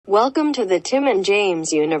Welcome to the Tim and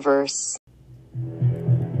James universe.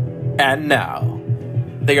 And now,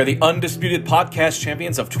 they are the undisputed podcast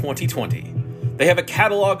champions of 2020. They have a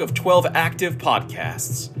catalog of 12 active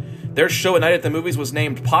podcasts. Their show at Night at the Movies was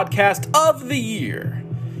named Podcast of the Year.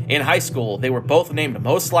 In high school, they were both named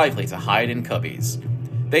most likely to hide in cubbies.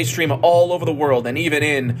 They stream all over the world, and even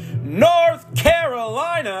in North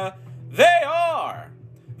Carolina, they are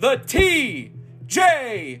the TJU!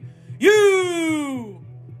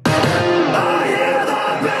 I hear the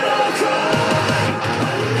battle cry.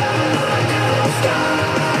 Under the sky.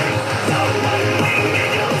 Someone waiting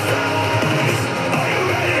in your face. Are you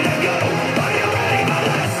ready to go? Are you ready for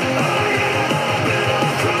this? I hear the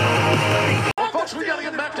battle cry. Well, folks, we got to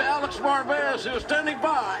get back to Alex Marvez, who's standing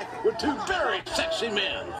by with two very sexy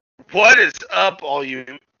men. What is up, all you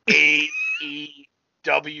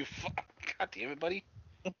AEW? God damn it, buddy.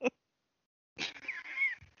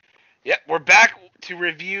 Yeah, we're back to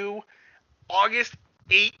review August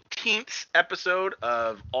 18th episode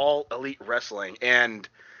of All Elite Wrestling, and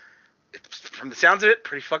from the sounds of it,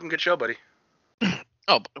 pretty fucking good show, buddy.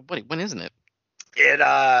 Oh, buddy, when isn't it?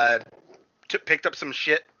 It picked up some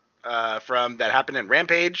shit from that happened in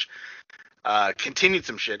Rampage, continued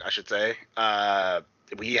some shit, I should say.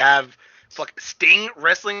 We have Sting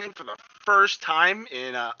wrestling for the first time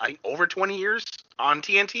in I think over 20 years on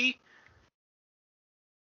TNT.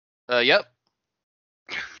 Yep.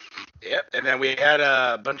 Yep, and then we had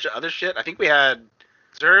a bunch of other shit. I think we had,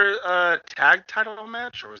 is there a tag title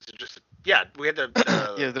match, or was it just, yeah, we had the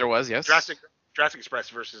yeah, there was, yes. Jurassic Express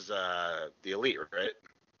versus the Elite, right?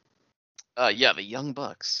 Yeah, the Young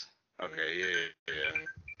Bucks. Okay,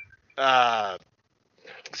 yeah.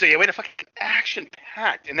 So yeah, we had a fucking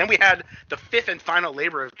action-packed, and then we had the fifth and final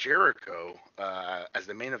labor of Jericho as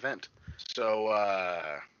the main event. So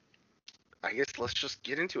I guess let's just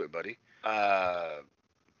get into it, buddy.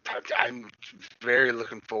 I'm very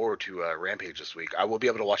looking forward to Rampage this week. I will be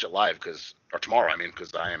able to watch it live or tomorrow,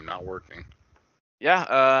 because I am not working. Yeah,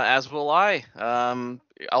 as will I.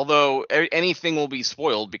 Although anything will be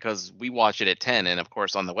spoiled because we watch it at 10, and of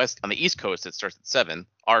course on the East Coast it starts at 7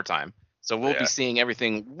 our time. So we'll be seeing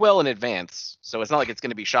everything well in advance. So it's not like it's going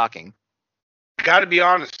to be shocking. Got to be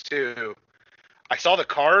honest too. I saw the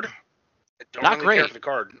card. I don't not really great. care for the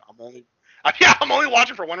card. I'm only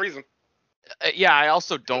watching for one reason. Yeah, I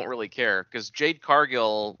also don't really care because Jade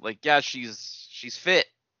Cargill, she's fit,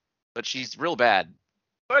 but she's real bad.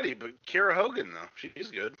 Buddy, but Kiera Hogan though, she's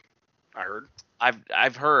good. I heard.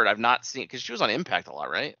 I've heard. I've not seen because she was on Impact a lot,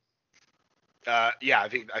 right? Yeah, I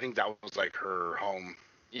think that was like her home.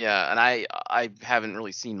 Yeah, and I haven't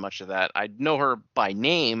really seen much of that. I know her by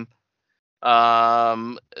name.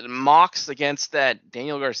 Mox against that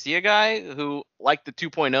Daniel Garcia guy who, like the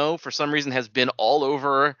 2.0, for some reason has been all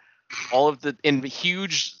over all of in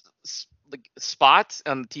huge spots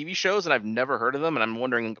on TV shows, and I've never heard of them, and I'm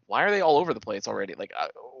wondering why are they all over the place already? Like,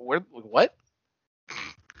 what?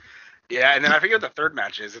 Yeah, and then I figured the third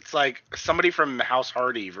match is it's like somebody from House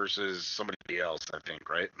Hardy versus somebody else, I think,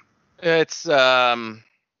 right? It's I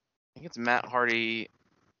think it's Matt Hardy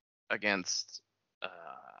against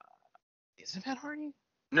is it Matt Hardy?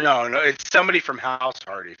 No, it's somebody from House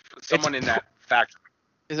Hardy. Someone in that factory.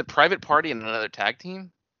 Is it Private Party and another tag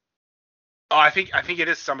team? Oh, I think it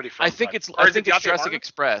is somebody from. I think it's Jurassic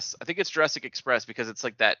Express. I think it's Jurassic Express because it's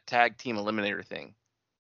like that tag team eliminator thing.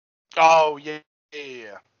 Oh yeah.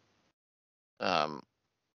 Yeah. So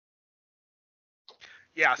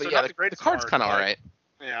yeah, not the card's kind of all right.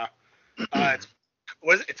 Yeah.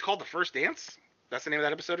 It's called The First Dance? That's the name of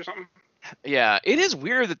that episode or something? Yeah, it is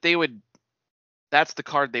weird that that's the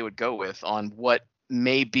card they would go with on what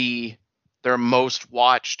may be their most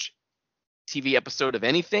watched TV episode of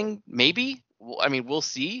anything. Maybe. I mean, we'll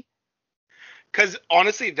see. Because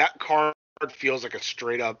honestly, that card feels like a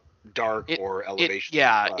straight up dark or elevation.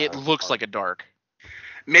 It looks like a dark.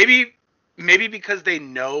 Maybe because they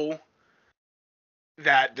know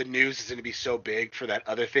that the news is going to be so big for that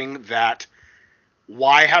other thing that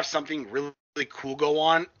why have something really cool go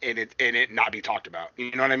on and it not be talked about?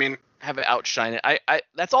 You know what I mean? Have it outshine it. I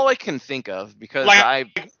that's all I can think of because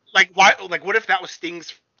why? Like, what if that was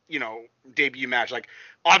Sting's, debut match? Like,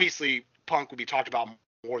 obviously, Punk would be talked about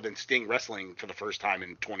more than Sting wrestling for the first time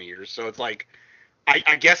in 20 years. So it's like,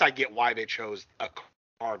 I guess I get why they chose a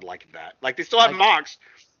card like that. Like, they still have Mox,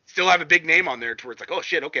 still have a big name on there to where it's like, oh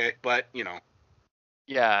shit, okay, but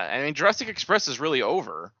Yeah, I mean, Jurassic Express is really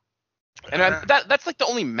over, and that's like the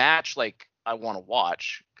only match like I want to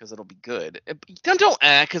watch because it'll be good. Don't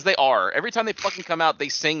because they are. Every time they fucking come out, they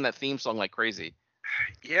sing that theme song like crazy.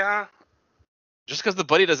 Yeah. Just because the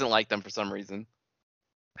buddy doesn't like them for some reason.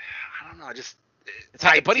 I don't know.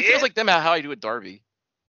 But he feels like them how I do with Darby.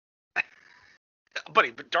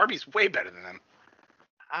 Buddy, but Darby's way better than them.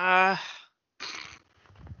 I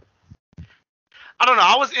don't know.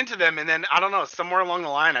 I was into them, and then I don't know. Somewhere along the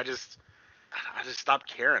line, I just stopped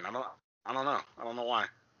caring. I don't know. I don't know why.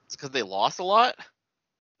 It's because they lost a lot.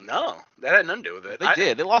 No, that had nothing to do with it. They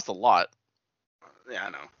did. They lost a lot. Yeah, I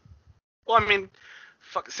know. Well, I mean,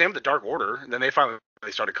 same with the Dark Order. And then they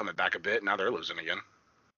started coming back a bit. Now they're losing again.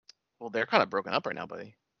 Well, they're kind of broken up right now,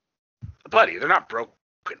 buddy. Buddy, they're not broken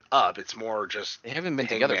up. It's more just they haven't been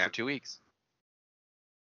together for 2 weeks.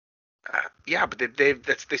 Yeah, but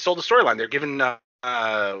they sold the storyline. They're giving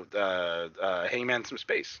Hangman some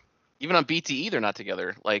space. Even on BTE, they're not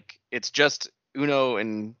together. Like, it's just Uno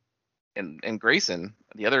and Grayson.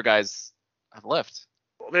 The other guys have left.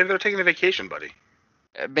 Well, maybe they're taking a vacation, buddy.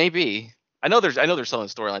 Maybe. I know they're selling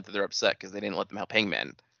storyline that they're upset because they didn't let them help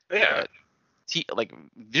Hangman. Yeah. Like,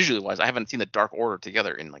 visually wise, I haven't seen the Dark Order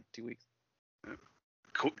together in like 2 weeks.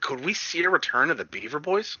 Could we see a return of the Beaver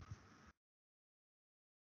Boys?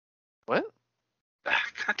 What?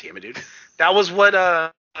 God damn it, dude. That was what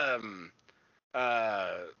Johnny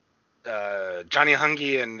Hungy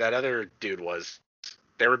and that other dude was.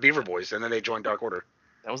 They were Beaver Boys, and then they joined Dark Order.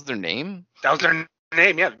 That was their name? That was their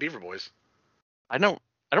name, yeah, the Beaver Boys. I don't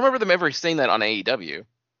remember them ever saying that on AEW.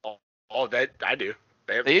 Oh, that I do.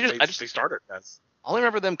 They started as. I only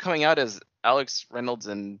remember them coming out as Alex Reynolds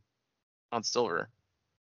and John Silver.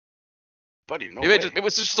 Buddy, no maybe way. It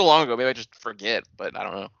was just so long ago. Maybe I just forget, but I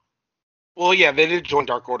don't know. Well, yeah, they did join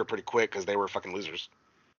Dark Order pretty quick because they were fucking losers.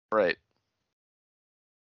 Right.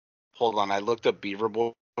 Hold on, I looked up Beaver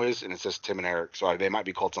Boys and it says Tim and Eric, so they might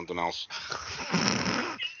be called something else.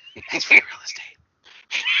 Thanks for your real estate.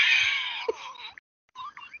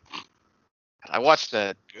 I watched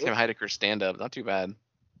Tim Heidecker stand up. Not too bad.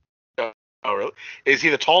 Oh, really? Is he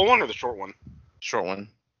the tall one or the short one? Short one.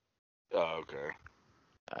 Oh, okay.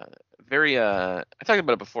 I talked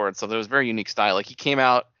about it before, and so there was a very unique style. Like, he came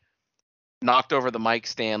out, knocked over the mic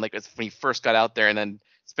stand, like, when he first got out there, and then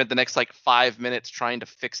spent the next, like, 5 minutes trying to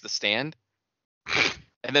fix the stand.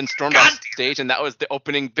 And then stormed off stage, and that was the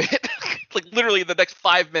opening bit. Like, literally the next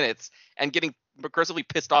 5 minutes, and getting aggressively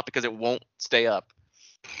pissed off because it won't stay up.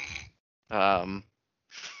 And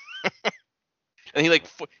he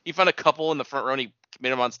found a couple in the front row, and he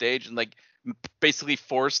made them on stage, and, like, basically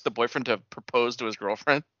forced the boyfriend to propose to his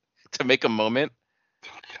girlfriend to make a moment.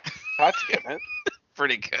 God damn it.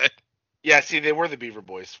 Pretty good. Yeah, see, they were the Beaver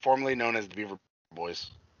Boys, formerly known as the Beaver Boys.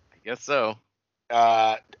 I guess so.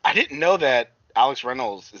 I didn't know that Alex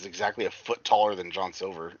Reynolds is exactly a foot taller than John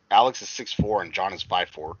Silver. Alex is 6'4" and John is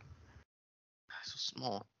 5'4". So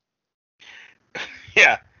small.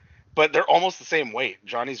 Yeah, but they're almost the same weight.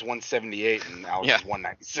 Johnny's 178 and Alex is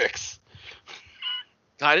 196.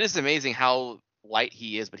 God, it is amazing how light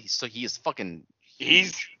he is, but he is fucking huge.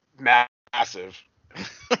 He's massive.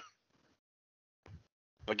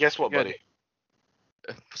 But guess what, buddy?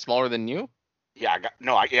 Smaller than you? Yeah,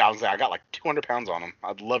 I got like 200 pounds on him.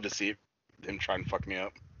 I'd love to see him try and fuck me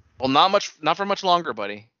up. Well, not for much longer,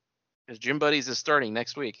 buddy. Because Gym Buddies is starting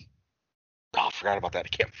next week. Oh, I forgot about that. I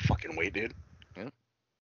can't fucking wait, dude. Yeah.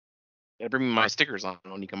 Gotta bring me my stickers on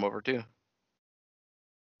when you come over too.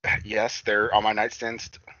 Yes, they're on my nightstand.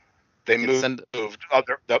 They moved. Oh,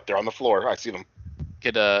 they're on the floor. I see them.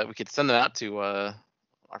 We could send them out to our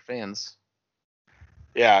fans.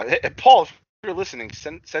 Yeah, hey, Paul, if you're listening,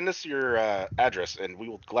 send us your address, and we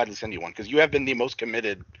will gladly send you one because you have been the most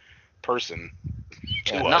committed person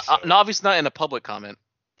to us. Obviously not in a public comment.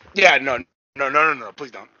 Yeah, no,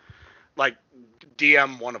 please don't. Like,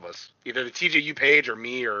 DM one of us, either the TJU page or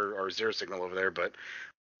me or Zero Signal over there, but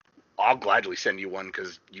I'll gladly send you one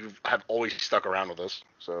because you have always stuck around with us,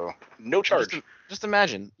 so no charge. Just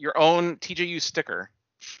imagine your own TJU sticker.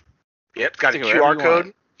 Yep, it's got a QR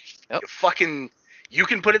code. Yep. You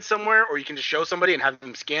can put it somewhere, or you can just show somebody and have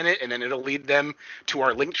them scan it, and then it'll lead them to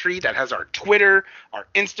our link tree that has our Twitter, our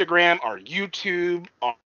Instagram, our YouTube,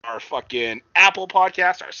 our fucking Apple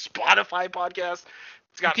podcast, our Spotify podcast.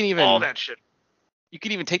 It's got all that shit. You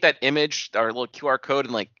can even take that image, our little QR code,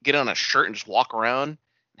 and like get it on a shirt and just walk around and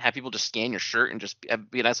have people just scan your shirt and just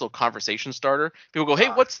be a nice little conversation starter. People go, "Hey,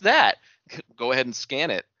 what's that?" Go ahead and scan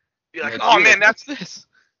it. You're like, "Oh man, that's this.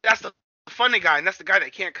 That's the funny guy, and that's the guy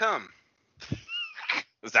that can't come."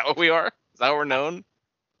 Is that what we are? Is that what we're known?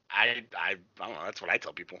 I don't know. That's what I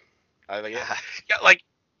tell people. Like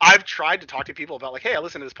I've tried to talk to people about like, hey, I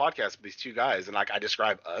listen to this podcast with these two guys, and like I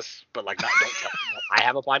describe us, but like don't tell them that I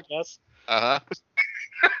have a podcast.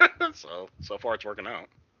 So far it's working out.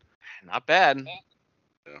 Not bad.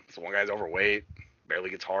 Yeah, so one guy's overweight,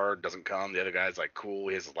 barely gets hard, doesn't come. The other guy's like cool,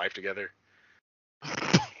 he has his life together.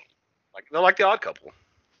 They're like the Odd Couple.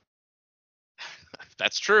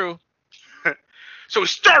 That's true. So we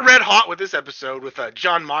start red hot with this episode with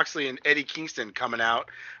John Moxley and Eddie Kingston coming out.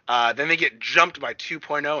 Then they get jumped by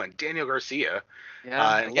 2.0 and Daniel Garcia.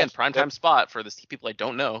 Yeah. Again, primetime spot for the people I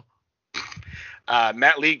don't know.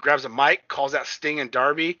 Matt Lee grabs a mic, calls out Sting and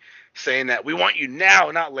Darby, saying that we want you now,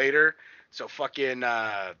 not later. So fucking,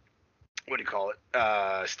 what do you call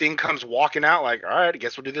it? Sting comes walking out like, all right, I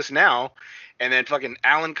guess we'll do this now. And then fucking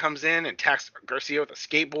Allen comes in and attacks Garcia with a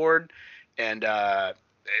skateboard. And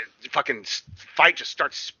fucking fight just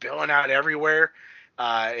starts spilling out everywhere.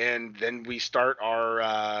 And then we start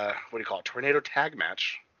our, what do you call it? Tornado tag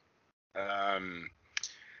match.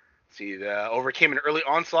 Overcame an early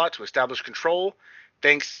onslaught to establish control,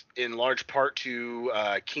 thanks in large part to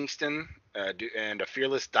Kingston and a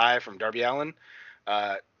fearless dive from Darby Allin.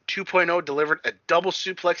 2.0 delivered a double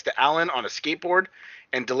suplex to Allin on a skateboard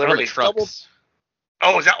and delivered a double.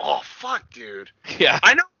 Oh, is that? Oh, fuck, dude. Yeah.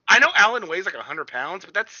 I know Allin weighs like 100 pounds,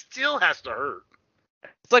 but that still has to hurt.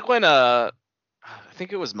 It's like when I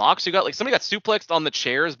think it was Mox who got like somebody got suplexed on the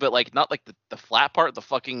chairs, but like not like the flat part, the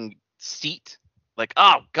fucking seat. Like,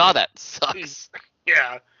 oh god, that sucks.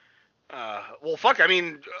 Yeah. Well, fuck. I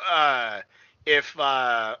mean, if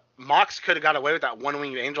Mox could have got away with that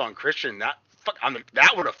one-winged angel on Christian, that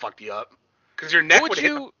would have fucked you up, because your neck would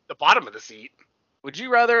hit the bottom of the seat. Would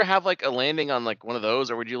you rather have like a landing on like one of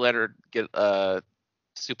those, or would you let her get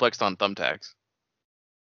suplexed on thumbtacks?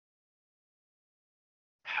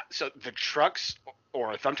 So the trucks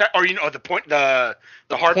or a thumbtack, or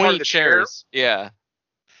the hard part of the chairs. Yeah.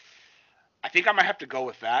 I think I might have to go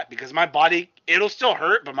with that, because my body, it'll still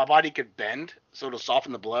hurt, but my body could bend, so it'll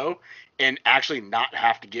soften the blow and actually not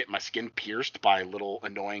have to get my skin pierced by little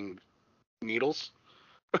annoying needles.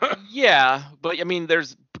 Yeah, but I mean,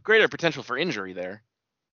 there's greater potential for injury there.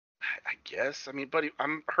 I guess. I mean, buddy,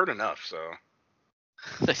 I'm hurt enough, so.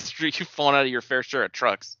 That's true. You've fallen out of your fair share of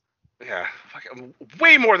trucks. Yeah,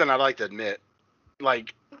 way more than I'd like to admit.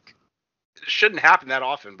 Like, it shouldn't happen that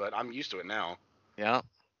often, but I'm used to it now. Yeah.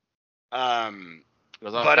 But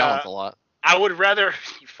balance a lot. I would rather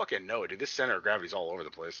you fucking know it, dude. This center of gravity's all over the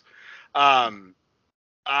place. I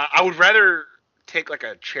would rather take like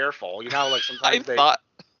a chair fall. You know, like sometimes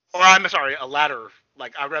a ladder.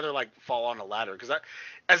 Like I'd rather like fall on a ladder, because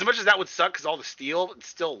as much as that would suck, because all the steel, it's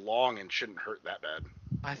still long and shouldn't hurt that bad.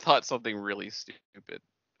 I thought something really stupid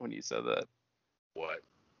when you said that. What?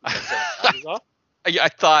 I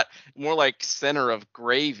thought more like center of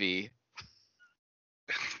gravy.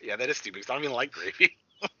 Yeah, that is stupid, because I don't even like gravy.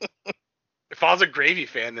 If I was a gravy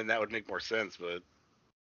fan, then that would make more sense, but...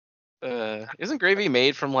 Isn't gravy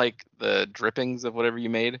made from, like, the drippings of whatever you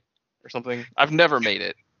made or something? I've never made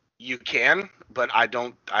it. You can, but I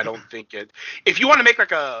don't think it... If you want to make,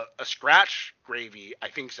 like, a scratch gravy, I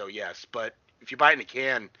think so, yes. But if you buy it in a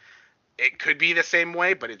can, it could be the same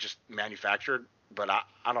way, but it's just manufactured. But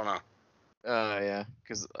I don't know. Yeah,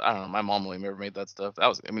 because, I don't know, my mom only ever made that stuff. It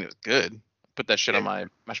was good. Put that shit on my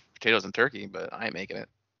mashed potatoes and turkey, but I ain't making it.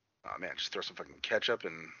 Oh man, just throw some fucking ketchup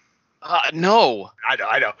and. No. I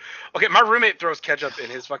know. Okay, my roommate throws ketchup in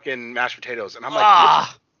his fucking mashed potatoes, and I'm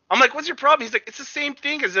like, what's your problem? He's like, it's the same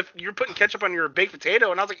thing as if you're putting ketchup on your baked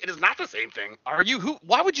potato, and I was like, it is not the same thing. Why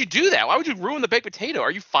would you do that? Why would you ruin the baked potato?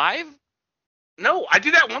 Are you 5? No, I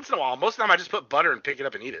do that once in a while. Most of the time, I just put butter and pick it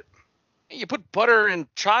up and eat it. You put butter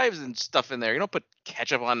and chives and stuff in there. You don't put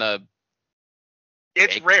ketchup on a.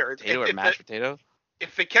 It's rare. Potato or mashed potato.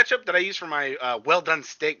 If the ketchup that I use for my well done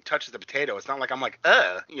steak touches the potato, it's not like I'm like,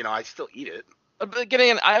 I still eat it. But getting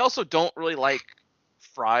in, I also don't really like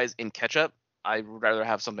fries in ketchup. I'd rather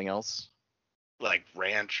have something else. Like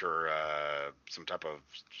ranch or some type of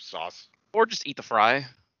sauce. Or just eat the fry.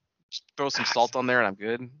 Just throw some salt on there and I'm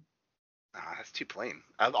good. That's too plain.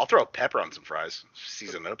 I'll throw a pepper on some fries.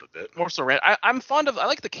 Season it up a bit. More so ranch. I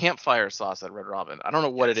like the campfire sauce at Red Robin. I don't know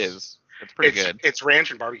what it is. It's pretty good. It's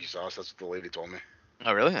ranch and barbecue sauce. That's what the lady told me.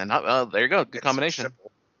 Oh, really? And there you go. Good combination.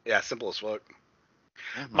 Simple. Yeah, simple as fuck.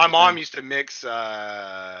 Yeah, my mom used to mix,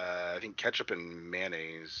 I think, ketchup and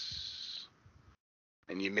mayonnaise,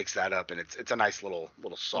 and you mix that up, and it's a nice little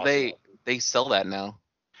sauce. They sell that now.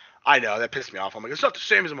 I know, that pissed me off. I'm like, it's not the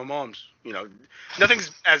same as my mom's. You know,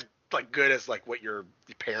 nothing's as like good as like what your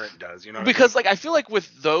parent does. You know, because like I feel like with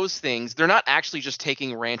those things, they're not actually just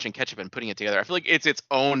taking ranch and ketchup and putting it together. I feel like it's its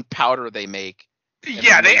own powder they make.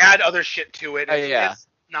 Yeah, they add other shit to it. It's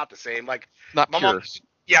not the same. Like not my pure. mom.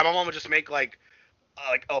 Yeah, my mom would just make like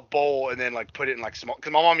a bowl and then like put it in like small.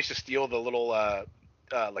 Because my mom used to steal the little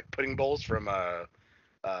like pudding bowls from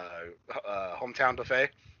hometown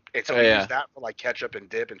buffet, And so we used that for like ketchup and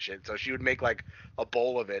dip and shit. So she would make like a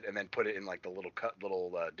bowl of it and then put it in like the little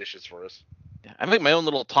dishes for us. Yeah, I make my own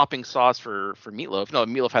little topping sauce for meatloaf. No,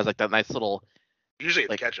 meatloaf has like that nice little. Usually it's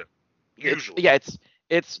like, ketchup. Usually.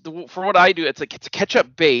 For what I do, it's a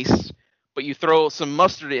ketchup base, but you throw some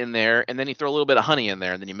mustard in there, and then you throw a little bit of honey in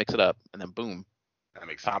there, and then you mix it up, and then boom. That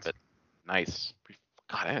makes sense. Top it. Nice.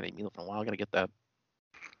 God, I haven't eaten meatloaf in a while. I gotta get that.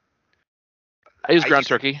 I use ground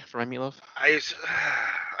turkey for my meatloaf. I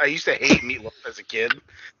used to hate meatloaf as a kid.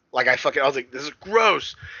 Like I was like, this is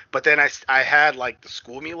gross. But then I had like the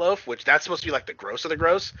school meatloaf, which that's supposed to be like the gross of the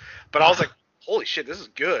gross. But I was like, holy shit, this is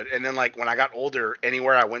good. And then like when I got older,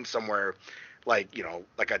 anywhere I went somewhere, like, you know,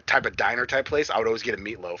 like a type of diner type place, I would always get a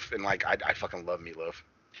meatloaf. And like I fucking love meatloaf.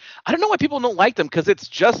 I don't know why people don't like them, because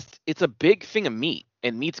it's a big thing of meat,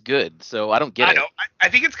 and meat's good. So I don't get it. I know. I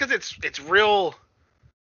think it's because it's real.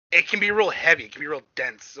 It can be real heavy. It can be real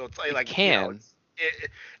dense. So it's like can. You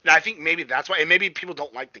know, I think maybe that's why, and maybe people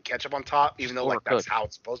don't like the ketchup on top, even though like that's how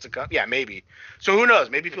it's supposed to come. Yeah, maybe. So who knows?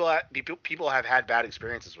 Maybe people have had bad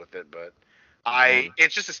experiences with it, but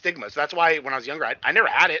it's just a stigma. So that's why when I was younger, I never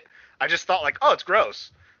had it. I just thought like, oh, it's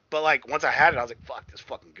gross. But like once I had it, I was like, fuck, this is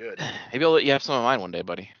fucking good. Maybe I'll let you have some of mine one day,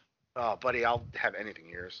 buddy. Oh, buddy, I'll have anything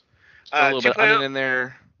yours. A little bit of onion in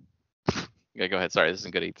there. Yeah, go ahead. Sorry, this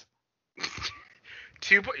isn't good eats.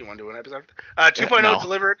 You want to do an episode? 2.0 No.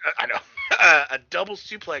 delivered. I know. A double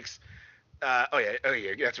suplex. Oh yeah.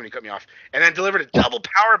 That's when you cut me off. And then delivered a double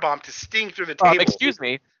power bomb to Sting through the table. Excuse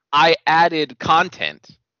me. I added content.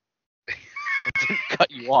 I didn't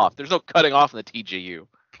cut you off. There's no cutting off in the TJU.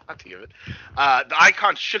 I'll think of it. The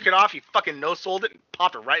Icon shook it off. He fucking no-sold it and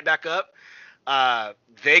popped it right back up.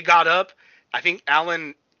 They got up. I think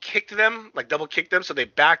Allen kicked them, like double kicked them, so they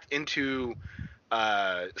backed into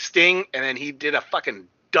Sting, and then he did a fucking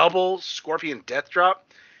double Scorpion death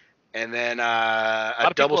drop, and then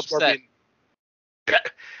a double Scorpion.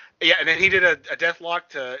 Yeah, and then he did a death lock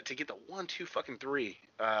to get the 1, 2, fucking 3,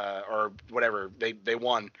 or whatever. They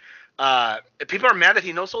won. People are mad that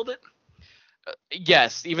he no-sold it.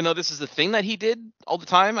 Yes, even though this is the thing that he did all the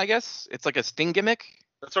time, I guess it's like a Sting gimmick.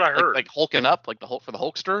 That's what I heard. Like hulking up, like the Hulk for the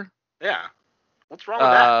Hulkster. Yeah. What's wrong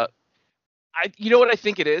with that? You know what I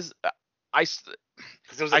think it is. Because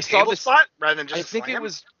it was a table spot rather than just. I think it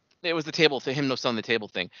was the table thing. Him no selling the table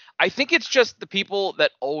thing. I think it's just the people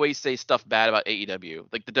that always say stuff bad about AEW,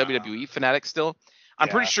 like the WWE fanatics. Still, I'm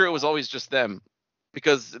pretty sure it was always just them,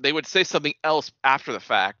 because they would say something else after the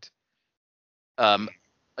fact.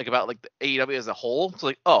 Like about like the AEW as a whole. So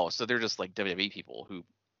like, oh, so they're just like WWE people who,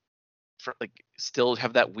 still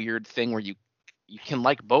have that weird thing where you can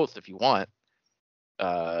like both if you want.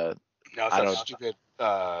 No, it's not stupid.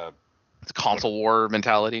 It's console war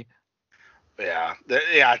mentality. Yeah,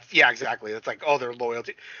 exactly. It's like, oh, their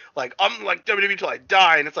loyalty. Like, I'm like WWE till I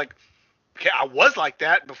die, and it's like, okay, I was like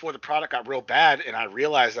that before the product got real bad, and I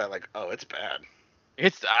realized that like, oh, it's bad.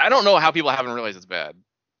 I don't know how people haven't realized it's bad.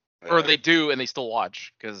 Or they do and they still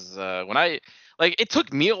watch, because it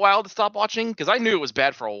took me a while to stop watching, because I knew it was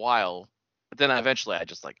bad for a while, but then eventually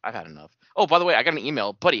I've had enough. Oh, by the way, I got an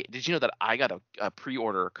email, buddy. Did you know that I got a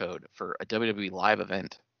pre-order code for a WWE live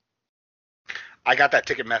event? I got that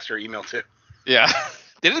Ticketmaster email too. Yeah,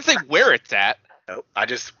 they didn't say where it's at. Nope. I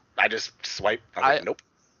just swiped. Nope.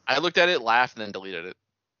 I looked at it, laughed, and then deleted it.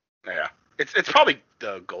 Yeah, it's probably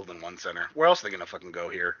the Golden One Center. Where else are they gonna fucking go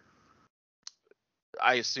here?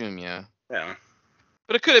 I assume, yeah. Yeah.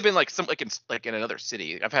 But it could have been like in another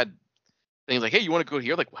city. I've had things like, hey, you want to go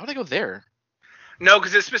here? Like, why would I go there? No,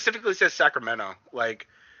 because it specifically says Sacramento. Like,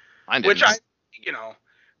 which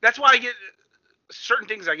that's why I get certain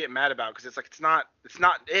things I get mad about, because it's like it's not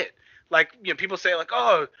it. Like, you know, people say like,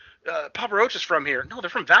 oh, Papa Roach is from here. No, they're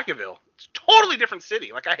from Vacaville. It's a totally different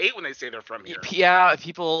city. Like, I hate when they say they're from here. Yeah,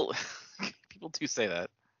 people do say that.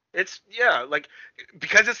 It's like,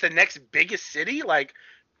 because it's the next biggest city, like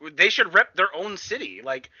they should rep their own city.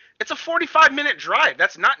 Like, it's a 45-minute drive.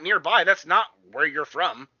 That's not nearby. That's not where you're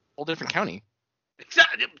from. Whole different county. It's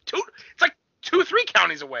like 2-3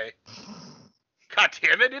 counties away. God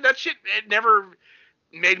damn it, dude, that shit, it never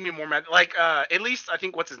made me more mad. Like, at least I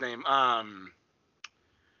think, what's his name?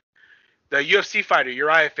 The UFC fighter,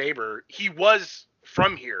 Uriah Faber, he was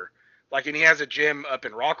from here. Like, and he has a gym up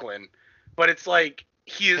in Rockland. But it's like,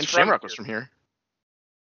 he is and from Shamrock here. was from here.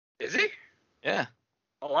 Is he? Yeah.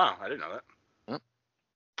 Oh wow, I didn't know that. Yep.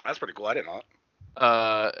 That's pretty cool. I didn't know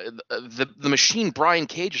that. The Machine Brian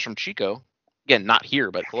Cage is from Chico. Again, not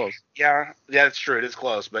here, but close. Yeah, that's true. It is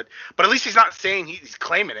close, but at least he's not saying he's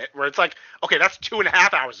claiming it. Where it's like, okay, that's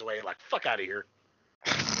 2.5 hours away. Like, fuck out of here.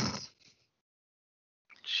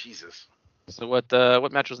 Jesus. So what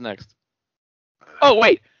match was next? Oh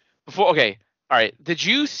wait, Okay, all right. Did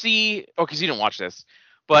you see? Oh, because you didn't watch this,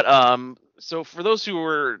 but so for those who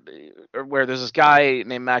were aware, there's this guy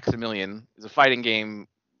named Maximilian. He's a fighting game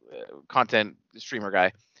content streamer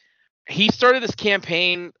guy. He started this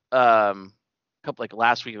campaign couple like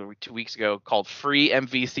last week or 2 weeks ago called Free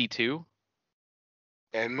MVC2.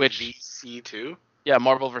 MVC2? Yeah,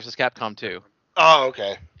 Marvel vs. Capcom 2. Oh,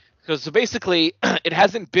 okay. So basically, it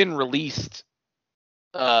hasn't been released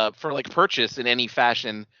for like purchase in any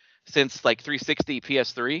fashion since like 360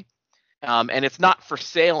 PS3, and it's not for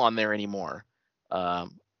sale on there anymore.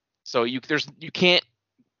 So you can't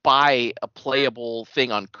buy a playable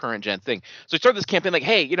thing on current gen thing. So he started this campaign like,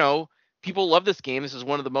 hey, people love this game. This is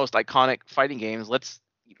one of the most iconic fighting games. Let's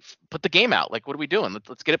put the game out. Like, what are we doing?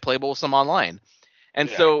 Let's get it playable with some online. And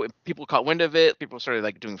so people caught wind of it. People started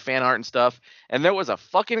like doing fan art and stuff. And there was a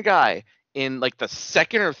fucking guy in like the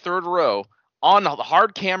second or third row on the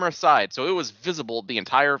hard camera side, so it was visible the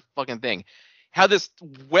entire fucking thing. Had this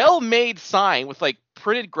well-made sign with like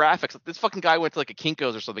printed graphics. This fucking guy went to like a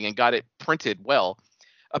Kinko's or something and got it printed well.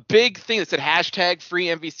 A big thing that said hashtag free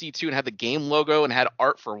MVC2 and had the game logo and had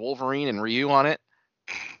art for Wolverine and Ryu on it.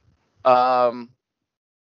 And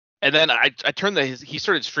then I turned he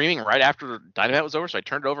started streaming right after Dynamite was over, so I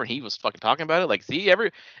turned it over and he was fucking talking about it. Like, see,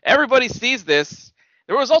 everybody sees this.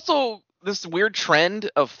 There was also this weird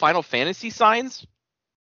trend of Final Fantasy signs.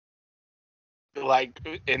 Like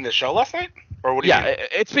in the show last night? Or what do you mean?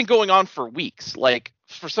 It's been going on for weeks. Like,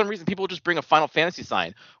 for some reason, people just bring a Final Fantasy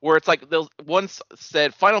sign where it's like they'll once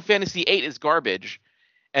said Final Fantasy 8 is garbage.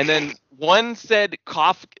 And then one said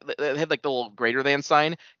they had like the little greater than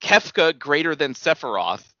sign. Kefka greater than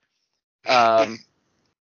Sephiroth.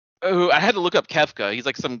 Who I had to look up Kefka. He's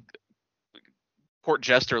like some court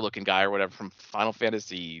jester looking guy or whatever from Final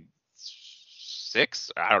Fantasy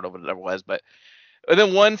 6. I don't know what it was, but and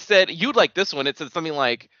then one said you'd like this one. It said something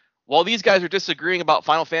like, while these guys are disagreeing about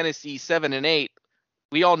Final Fantasy 7 and 8,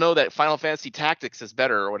 we all know that Final Fantasy Tactics is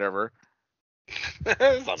better or whatever.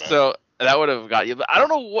 So that would have got you. But I don't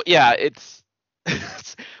know what. Yeah, it's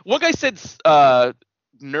one guy said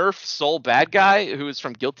Nerf Soul Bad Guy, who is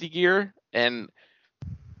from Guilty Gear, and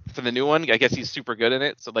for the new one, I guess he's super good in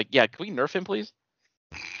it. So like, yeah, can we nerf him, please?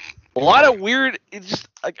 A lot of weird. It's just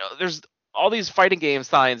like there's all these fighting game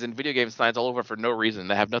signs and video game signs all over for no reason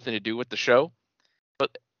that have nothing to do with the show,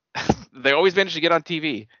 but they always manage to get on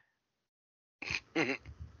TV. The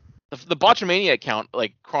Botchamania account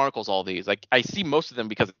like chronicles all these. Like I see most of them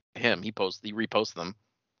because of him. He reposts them.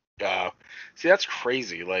 See, that's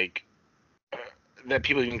crazy. Like that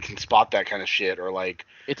people even can spot that kind of shit, or like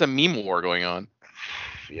it's a meme war going on.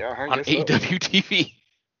 Yeah, I on guess AEW TV.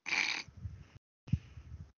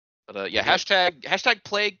 But yeah, hashtag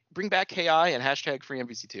play bring back KI and hashtag free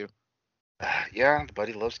MVC2. Yeah, the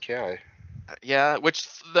buddy loves KI. Yeah, which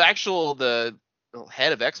the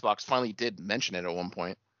head of Xbox finally did mention it at one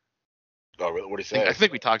point. Oh, really? What did he say? I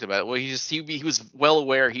think we talked about it. Well, he was well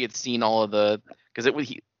aware he had seen all of the because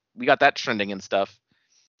we got that trending and stuff,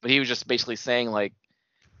 but he was just basically saying like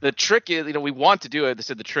the trick is we want to do it. They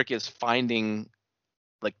said the trick is finding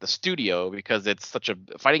like the studio because it's such a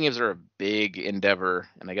fighting games are a big endeavor,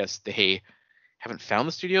 and I guess they haven't found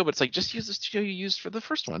the studio, but it's like just use the studio you used for the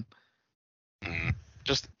first one.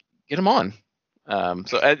 Just get them on.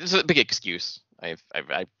 So it's a big excuse. That's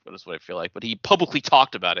what I feel like, but he publicly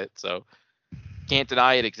talked about it, so can't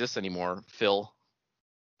deny it exists anymore, Phil.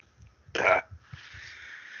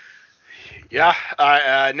 Yeah.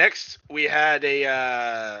 Next we had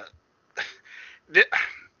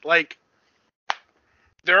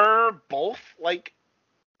they're both like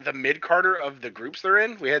the mid-carder of the groups they're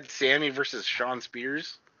in. We had Sammy versus Shawn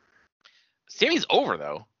Spears. Sammy's over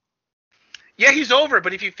though. Yeah, he's over,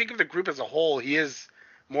 but if you think of the group as a whole, he is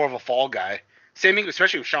more of a fall guy. Sammy,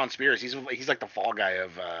 especially with Shawn Spears, he's like the fall guy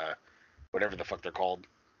of whatever the fuck they're called.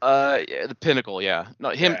 Yeah, the Pinnacle, yeah. No,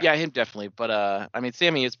 him, Yeah. him definitely. But I mean,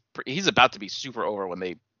 Sammy he's about to be super over when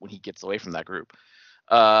he gets away from that group.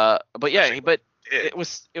 But yeah, but it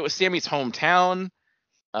was Sammy's hometown.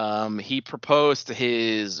 He proposed to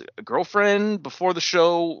his girlfriend before the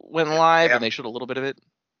show went live, Pam. and they showed a little bit of it.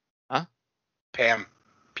 Huh? Pam.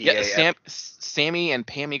 Yeah, Sammy and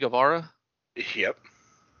Pammy Guevara. Yep.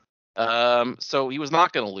 So he was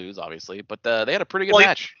not going to lose, obviously, but they had a pretty good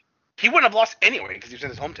match. He wouldn't have lost anyway because he was in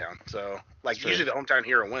his hometown. So, like, That's true. usually the hometown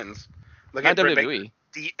hero wins. Look Not at Britt WWE.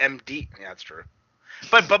 Baker, DMD. Yeah, that's true.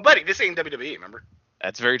 But buddy, this ain't WWE. Remember?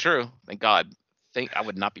 That's very true. Thank God. I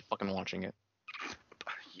would not be fucking watching it.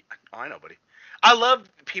 I know, buddy. I love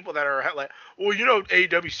people that are like, well,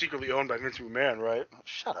 AEW secretly owned by Vince McMahon, right?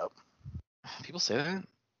 Shut up. People say that?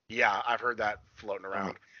 Yeah, I've heard that floating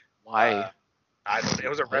around. Why? I don't. It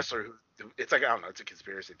was a wrestler who. It's like I don't know. It's a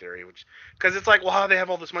conspiracy theory, which because it's like, well, how do they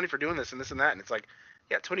have all this money for doing this and this and that? And it's like,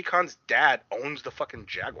 yeah, Tony Khan's dad owns the fucking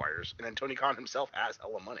Jaguars, and then Tony Khan himself has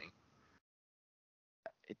hella money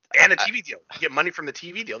and a TV deal. They get money from the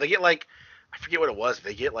TV deal. They get like, I forget what it was.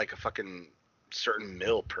 They get like a fucking certain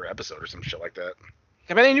mil per episode or some shit like that.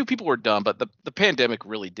 I mean, I knew people were dumb, but the pandemic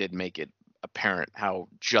really did make it apparent how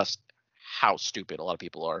stupid a lot of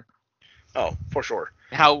people are. Oh, for sure.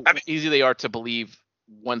 How easy they are to believe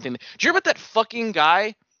one thing. Did you hear about that fucking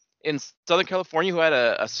guy in Southern California who had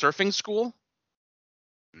a surfing school?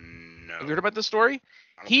 No. Have you heard about this story?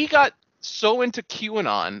 He got so into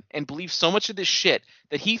QAnon and believed so much of this shit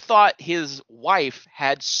that he thought his wife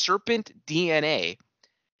had serpent DNA.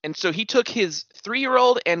 And so he took his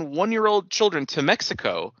 3-year-old and 1-year-old children to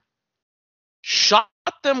Mexico, shot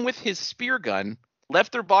them with his spear gun,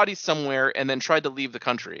 left their bodies somewhere, and then tried to leave the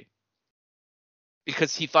country.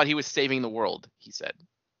 Because he thought he was saving the world, he said.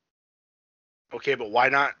 Okay, but why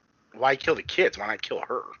not? Why kill the kids? Why not kill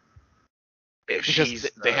her? If because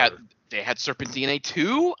she's, they had serpent DNA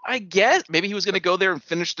too, I guess. Maybe he was going to go there and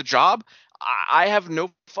finish the job. I have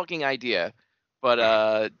no fucking idea.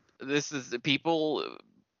 But this is people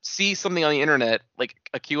see something on the internet like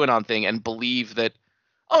a QAnon thing and believe that,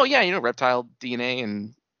 oh yeah, reptile DNA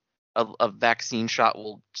and a vaccine shot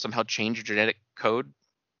will somehow change your genetic code.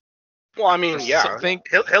 Well, I mean, yeah.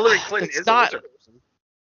 Hillary Clinton is not, a lizard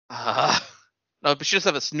person. No, but she does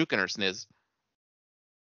have a snook in her sniz.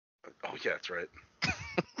 Oh yeah, that's right.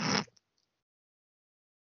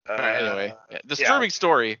 Anyway, disturbing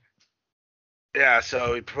story. Yeah,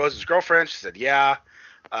 so he proposed to his girlfriend. She said, yeah.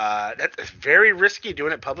 That's very risky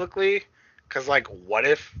doing it publicly, because, like, what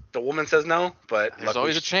if the woman says no? But there's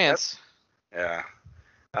always a chance. Yeah.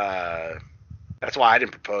 That's why I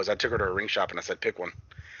didn't propose. I took her to a ring shop and I said, pick one.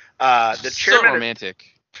 The chairman. So romantic.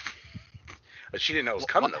 But she didn't know it was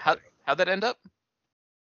coming. How'd that end up?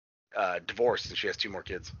 Divorced, and she has 2 more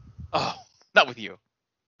kids. Oh, not with you.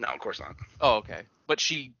 No, of course not. Oh, okay. But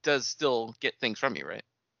she does still get things from you, right?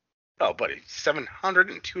 Oh, buddy,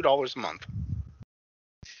 $702 a month.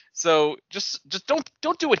 So just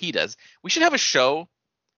don't do what he does. We should have a show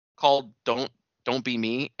called Don't Be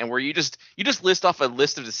Me, and where you just list off a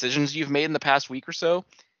list of decisions you've made in the past week or so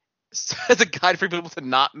as a guide for people to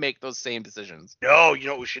not make those same decisions. No, you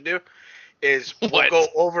know what we should do? Is we'll go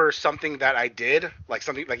over something that I did, like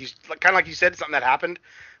something like kind of like you said, something that happened,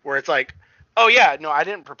 where it's like, oh yeah, no, I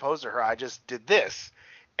didn't propose to her, I just did this,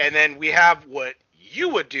 and then we have what you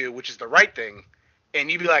would do, which is the right thing, and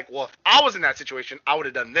you'd be like, well, if I was in that situation, I would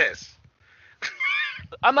have done this.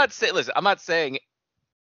 I'm not saying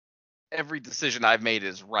every decision I've made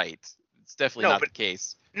is right. It's definitely not the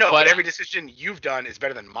case. No, but every decision you've done is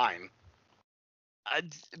better than mine.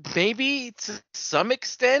 Maybe to some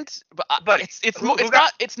extent, but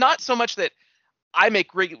it's not so much that I make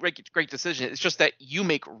great decisions. It's just that you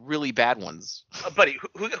make really bad ones. Buddy,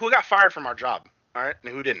 who got fired from our job? All right,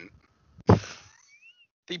 and who didn't?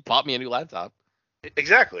 He bought me a new laptop.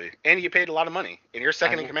 Exactly, and you paid a lot of money, and you're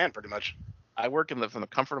second in command, pretty much. I work from the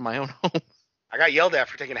comfort of my own home. I got yelled at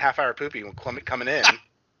for taking a half-hour poopy when coming in,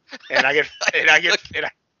 and I get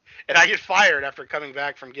fired after coming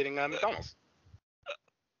back from getting McDonald's.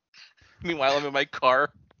 Meanwhile, I'm in my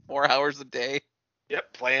car 4 hours a day.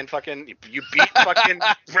 Yep, playing fucking. You beat fucking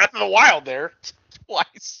Breath of the Wild there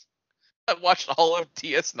twice. I watched all of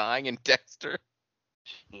DS9 and Dexter.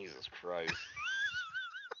 Jesus Christ.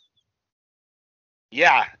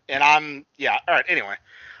 Yeah, and all right, anyway.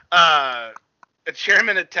 The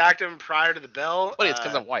chairman attacked him prior to the bell. But it's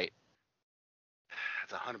because I'm white.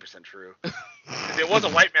 That's 100% true. It was a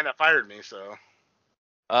white man that fired me, so.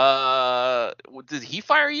 Did he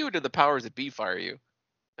fire you, or did the powers that be fire you?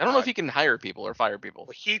 I don't know if he can hire people or fire people.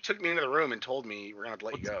 Well, he took me into the room and told me we're going to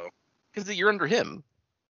let you go. Because you're under him.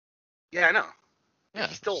 Yeah, I know. Yeah.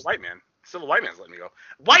 He's still a white man. Still a white man's letting me go.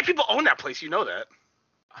 White people own that place, you know that.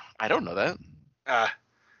 I don't know that.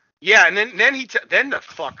 Yeah, and then then the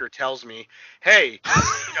fucker tells me, hey,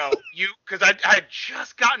 because I had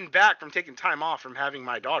just gotten back from taking time off from having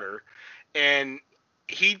my daughter, and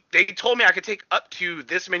they told me I could take up to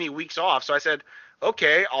this many weeks off. So I said,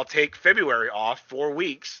 okay, I'll take February off, 4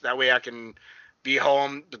 weeks. That way I can be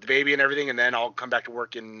home with the baby and everything, and then I'll come back to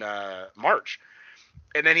work in March.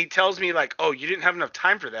 And then he tells me, like, oh, you didn't have enough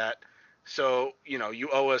time for that, so you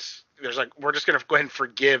owe us. There's we're just gonna go ahead and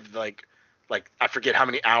forgive like I forget how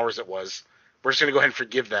many hours it was. We're just gonna go ahead and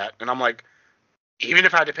forgive that. And I'm like, even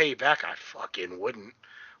if I had to pay you back, I fucking wouldn't.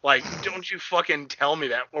 Like, don't you fucking tell me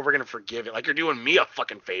that, or we're gonna forgive it. Like, you're doing me a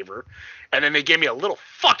fucking favor. And then they gave me a little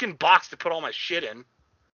fucking box to put all my shit in.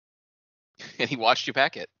 And he watched you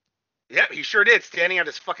pack it. Yeah, he sure did, standing at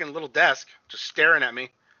his fucking little desk, just staring at me.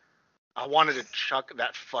 I wanted to chuck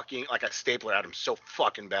that fucking, like a stapler at him so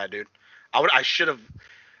fucking bad, dude. I should have.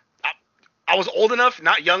 I was old enough,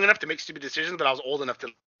 not young enough to make stupid decisions, but I was old enough to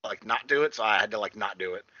like not do it, so I had to like not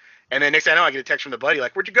do it. And then next thing I know, I get a text from the buddy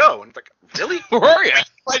like, "Where'd you go?" And it's like, "Really? Where are you?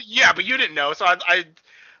 Like, yeah, but you didn't know, so I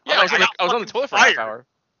was on the toilet for a half hour.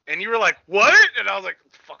 And you were like, "What?" And I was like,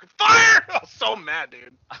 "Fucking fire!" I was so mad,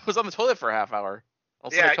 dude. I was on the toilet for a half hour.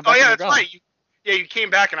 Yeah. Oh yeah, that's right. You came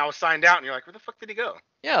back and I was signed out, and you're like, "Where the fuck did he go?"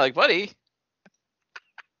 Yeah, like, buddy.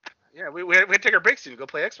 Yeah, we had to take our breaks and go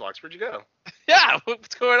play Xbox. Where'd you go? Yeah,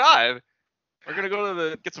 what's going on? We're gonna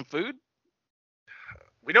go to get some food.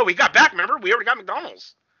 We got back. Remember, we already got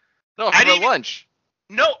McDonald's. No, for lunch.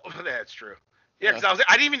 No, that's true. Yeah, because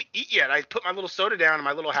I didn't even eat yet. I put my little soda down and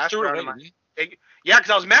my little hash brown in my egg. Yeah,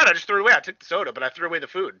 because I was mad. I just threw it away. I took the soda, but I threw away the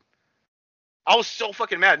food. I was so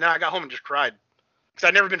fucking mad. Now I got home and just cried because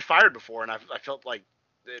I'd never been fired before, and I felt like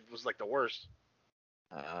it was like the worst.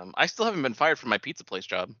 I still haven't been fired from my pizza place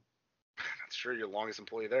job. That's true. You're the longest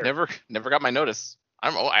employee there. Never got my notice.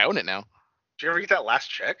 I own it now. Did you ever get that last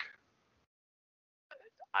check?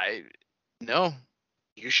 No.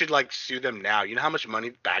 You should like sue them now. You know how much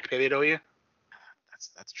money back pay they'd owe you?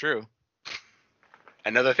 That's true.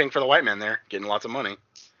 Another thing for the white man there, getting lots of money.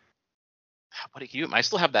 What do you do? I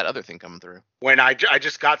still have that other thing coming through. When I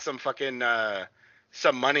just got some fucking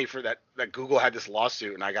some money for that Google had this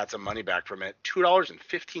lawsuit, and I got some money back from it.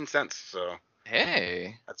 $2.15. So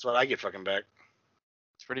hey, that's what I get fucking back.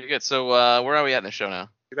 It's pretty good. So where are we at in the show now?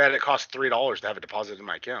 Too bad it costs $3 to have it deposited in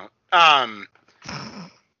my account.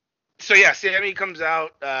 So yeah, Sammy comes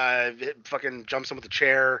out, fucking jumps him with a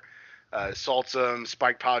chair, assaults him,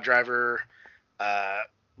 spike pile driver.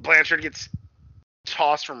 Blanchard gets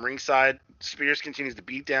tossed from ringside. Spears continues to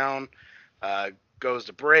beat down, goes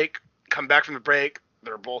to break, come back from the break.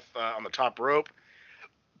 They're both on the top rope.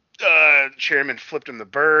 Chairman flipped him the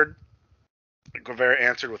bird. Guevara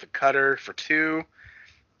answered with a cutter for 2.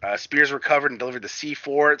 Spears recovered and delivered the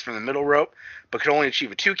C4. It's from the middle rope, but could only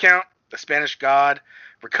achieve a 2 count. The Spanish God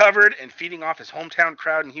recovered and, feeding off his hometown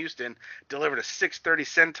crowd in Houston, delivered a 630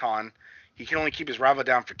 senton. He can only keep his rival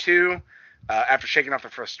down for 2. After shaking off the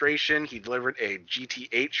frustration, he delivered a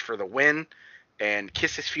GTH for the win and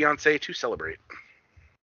kissed his fiancée to celebrate.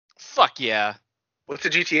 Fuck yeah. What's the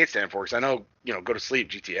GTH stand for? Because I know, go to sleep,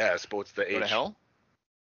 GTS, but what's the H? Go to hell?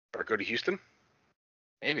 Or go to Houston?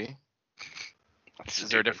 Maybe. Is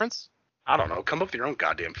there a difference? I don't know. Come up with your own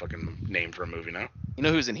goddamn fucking name for a movie now. You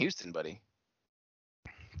know who's in Houston, buddy?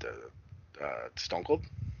 Stone Cold?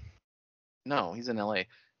 No, he's in LA.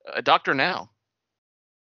 Dr. Now.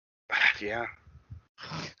 Yeah.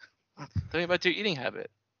 Tell me about your eating habit.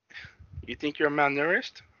 You think you're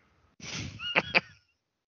malnourished?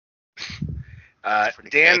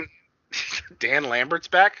 Dan Lambert's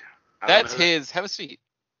back. That's his. Have a seat.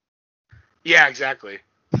 Yeah, exactly.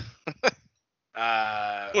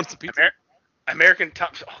 What's the pizza? American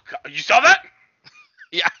Top. Oh God, you saw that?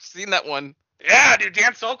 Yeah, I've seen that one. Yeah, dude.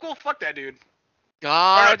 Dan Sokol. Fuck that dude.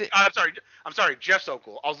 God. I'm sorry. Jeff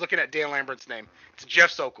Sokol. I was looking at Dan Lambert's name. It's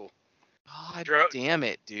Jeff Sokol. God damn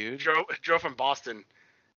it, dude. Drove from Boston.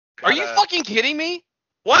 Are you fucking kidding me?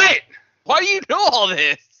 What? Why do you know all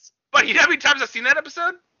this? But you know how many times I've seen that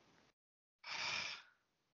episode?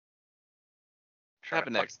 What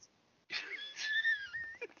happened next?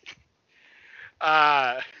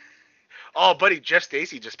 Buddy, Jeff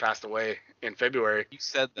Stacy just passed away in February. You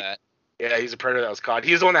said that. Yeah, he's a predator that was caught.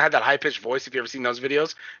 He's the one that had that high-pitched voice, if you ever seen those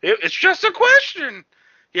videos. It's just a question.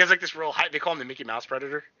 He has like this real high, they call him the Mickey Mouse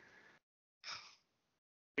Predator.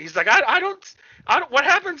 He's like, I don't, what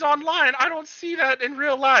happens online, I don't see that in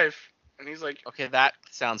real life. And he's like, okay, that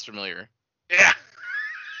sounds familiar. Yeah.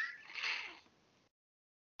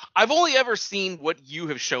 I've only ever seen what you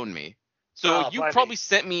have shown me. So you probably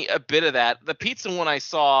sent me a bit of that. The pizza one I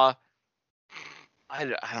saw, I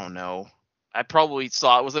don't know. I probably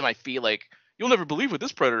saw it was in my feed like, you'll never believe what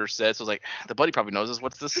this Predator said. So I was like, the buddy probably knows this.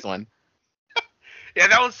 What's this one? Yeah,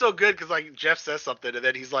 that one's so good because like Jeff says something and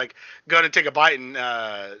then he's like going to take a bite and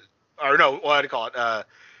or no, what do you call it?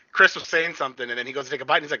 Chris was saying something and then he goes to take a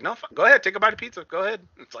bite and he's like, no, go ahead, take a bite of pizza, go ahead.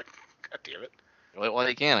 And it's like, God damn it. Well,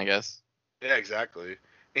 he can, I guess. Yeah, exactly.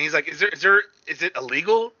 And he's like, is it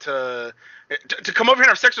illegal to come over here and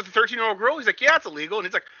have sex with a 13-year-old girl? He's like, yeah, it's illegal. And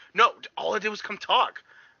he's like, no, all I did was come talk.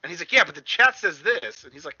 And he's like, yeah, but the chat says this.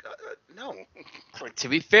 And he's like, no. Like, to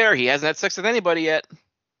be fair, he hasn't had sex with anybody yet.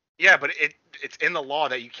 Yeah, but it's in the law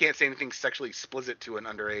that you can't say anything sexually explicit to an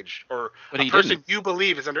underage or but a person you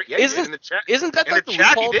believe is under. Yeah, in the chat. Isn't that in like the the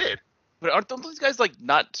chat loophole? He did. But don't these guys like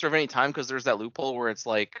not serve any time because there's that loophole where it's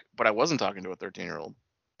like, but I wasn't talking to a 13-year-old.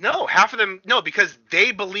 No, half of them. No, because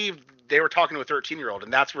they believed they were talking to a 13-year-old,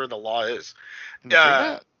 and that's where the law is.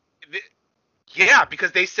 Yeah,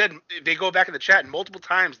 because they said they go back in the chat and multiple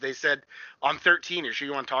times they said, "I'm 13. You sure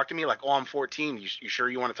you want to talk to me?" Like, "Oh, I'm 14. You sure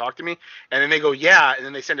you want to talk to me?" And then they go, "Yeah," and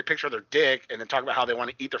then they send a picture of their dick and then talk about how they want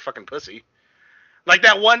to eat their fucking pussy. Like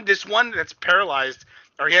this one that's paralyzed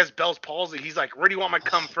or he has Bell's palsy. He's like, "Where do you want my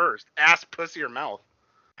cum first? Ass, pussy, or mouth?"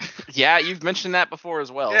 Yeah, you've mentioned that before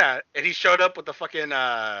as well. Yeah, and he showed up with the fucking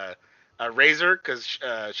razor because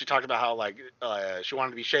she talked about how like she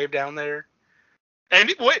wanted to be shaved down there. And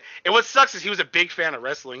what sucks is he was a big fan of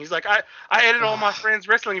wrestling. He's like, I edit all my friends'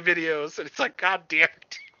 wrestling videos, and it's like, God damn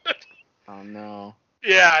it, dude. Oh no.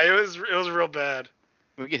 Yeah, it was real bad.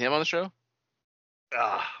 Can we get him on the show?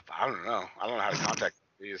 I don't know. I don't know how to contact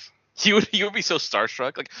these. You would be so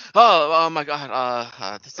starstruck, like, oh my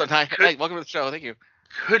god, so nice. Hey, welcome to the show. Thank you.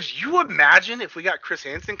 Could you imagine if we got Chris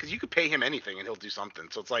Hansen? Because you could pay him anything and he'll do something.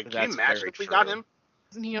 So it's like, can you imagine if we got him?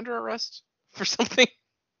 Isn't he under arrest for something?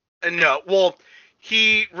 No. Well,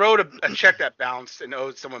 he wrote a check that bounced and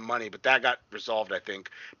owed someone money, but that got resolved, I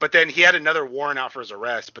think. But then he had another warrant out for his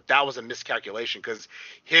arrest, but that was a miscalculation because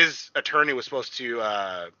his attorney was supposed to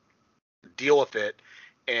deal with it,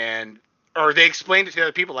 or they explained it to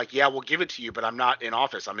other people, like, yeah, we'll give it to you, but I'm not in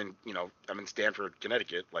office. I'm in Stamford,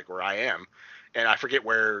 Connecticut, like where I am, and I forget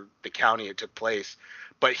where the county it took place,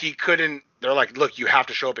 but he couldn't. They're like, look, you have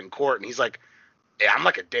to show up in court, and he's like, yeah, I'm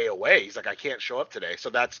like a day away. He's like, I can't show up today.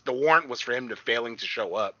 So that's the warrant was for him to failing to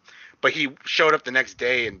show up. But he showed up the next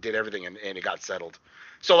day and did everything and it got settled.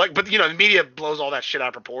 So like, but the media blows all that shit out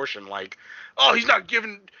of proportion. Like, oh, he's not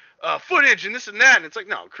giving footage and this and that. And it's like,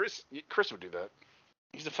 no, Chris would do that.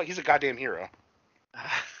 He's a goddamn hero.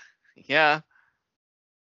 Yeah.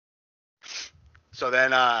 So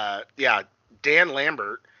then, Dan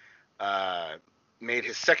Lambert made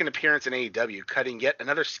his second appearance in AEW, cutting yet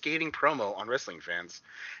another scathing promo on wrestling fans.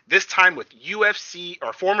 This time with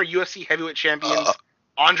former UFC heavyweight champions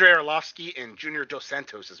Andre Arlovsky and Junior Dos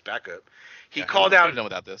Santos as backup. He called out. Done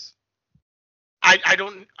without this. I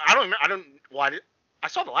don't remember. I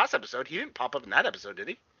saw the last episode. He didn't pop up in that episode, did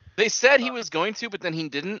he? They said he was going to, but then he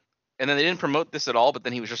didn't. And then they didn't promote this at all, but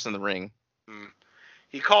then he was just in the ring.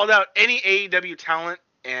 He called out any AEW talent,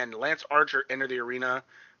 and Lance Archer entered the arena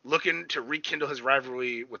looking to rekindle his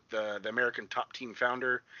rivalry with the American Top Team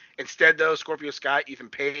founder. Instead, though, Scorpio Sky, Ethan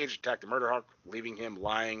Page attacked the Murder Hawk, leaving him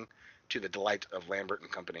lying to the delight of Lambert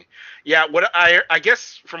and company. Yeah, what I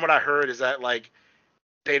guess from what I heard is that like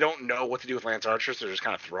they don't know what to do with Lance Archer, so they're just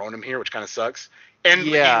kind of throwing him here, which kind of sucks. And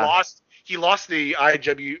yeah. He lost the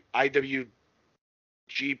IWGP.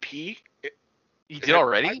 He did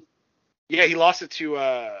already? Yeah, he lost it to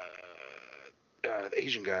the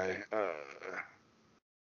Asian guy.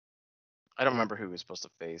 I don't remember who he was supposed to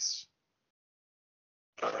face.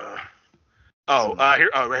 Right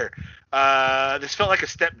here. This felt like a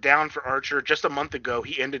step down for Archer. Just a month ago,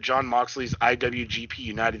 he ended Jon Moxley's IWGP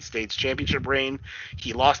United States Championship reign.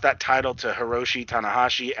 He lost that title to Hiroshi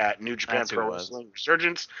Tanahashi at New Japan Pro Wrestling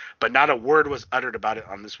Resurgence, but not a word was uttered about it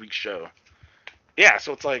on this week's show. Yeah,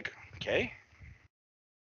 so it's like, okay.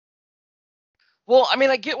 Well, I mean,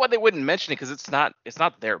 I get why they wouldn't mention it because it's not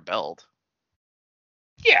their belt.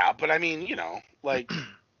 Yeah, but I mean, like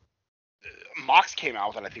Mox came out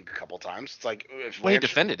with it, I think, a couple times. It's like if he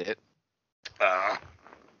defended it.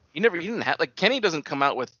 He didn't have, like, Kenny doesn't come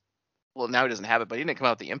out with, well, now he doesn't have it, but he didn't come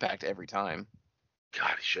out with the Impact every time.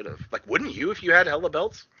 God, he should have. Like, wouldn't you if you had hella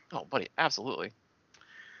belts? Oh, buddy, absolutely.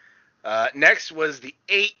 Next was the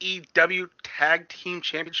AEW Tag Team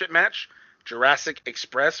Championship match. Jurassic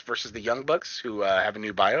Express versus the Young Bucks, who have a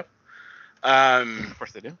new bio. Of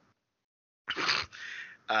course they do.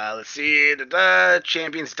 Let's see.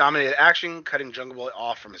 Champions dominated action, cutting Jungle Boy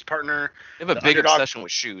off from his partner. They have a big obsession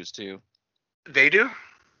with shoes, too. They do?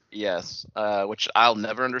 Yes, which I'll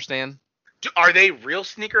never understand. Are they real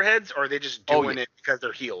sneakerheads, or are they just doing it because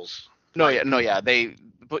they're heels? No, yeah.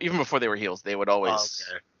 But even before they were heels, they would always.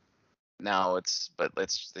 Okay. Now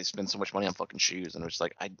they spend so much money on fucking shoes, and it's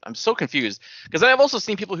like I'm so confused because I've also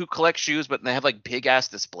seen people who collect shoes, but they have like big ass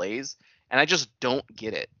displays, and I just don't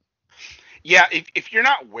get it. Yeah, if you're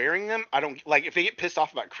not wearing them, I don't like. If they get pissed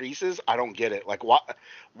off about creases, I don't get it. Like,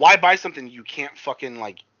 why buy something you can't fucking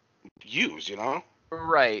like use?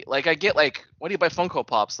 Right. Like, I get, like, why do you buy Funko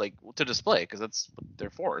Pops, like, to display? Because that's what they're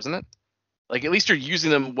for, isn't it? Like, at least you're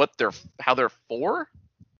using them how they're for.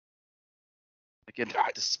 Like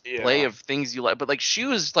a display of things you like. But, like,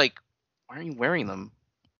 shoes, like, why are you wearing them?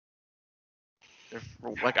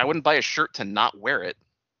 Like, I wouldn't buy a shirt to not wear it.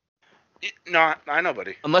 No, I know,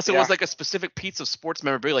 buddy. Unless it was, like, a specific piece of sports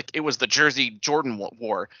memorabilia. Like, it was the jersey Jordan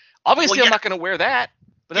wore. Obviously, I'm not going to wear that.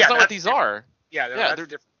 But that's Yeah, not what these are. Yeah, Yeah, that's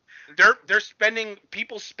different. They're spending.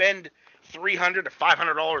 People spend $300 to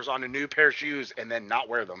 $500 on a new pair of shoes and then not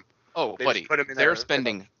wear them. Oh, They buddy, just put them in they're there.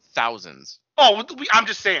 spending thousands. Oh, I'm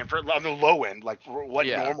just saying for on the low end, like for what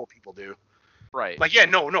Yeah. normal people do. Right. Like, yeah,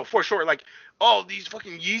 no, for sure. Like, oh, these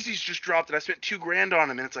fucking Yeezys just dropped and I spent $2,000 on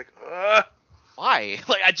them, and it's like, Why?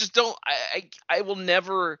 Like, I just don't. I will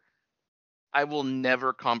never. I will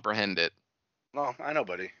never comprehend it. No, I know,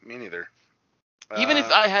 buddy. Me neither. Even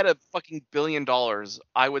if I had a fucking $1 billion,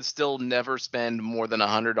 I would still never spend more than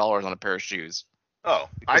 $100 on a pair of shoes. Oh,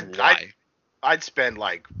 Why? I'd spend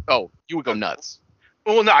like, Oh, you would go nuts.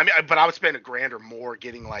 well, no, I mean, but I would spend $1,000 or more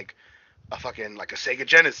getting like a fucking like a Sega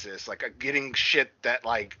Genesis, like getting shit that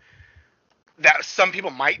like that some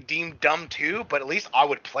people might deem dumb too, but at least I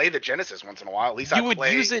would play the Genesis once in a while. At least You would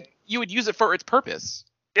use it. You would use it for its purpose.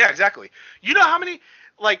 Yeah, exactly. You know how many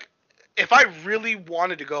like if I really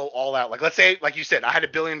wanted to go all out, like let's say, like you said, I had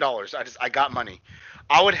 $1 billion. I got money.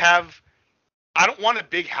 I would have. I don't want a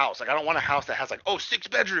big house. Like I don't want a house that has like 6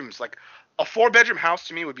 bedrooms. Like a 4-bedroom house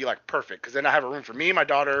to me would be like perfect because then I have a room for me and my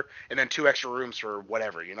daughter, and then 2 extra rooms for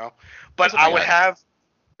whatever, you know. But I would have.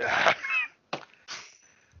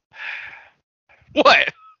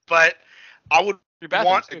 What? But I would Your bathroom's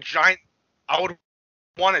want too. a giant. I would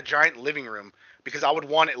want a giant living room because I would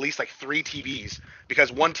want at least like 3 TVs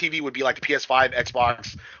because one TV would be like the PS5,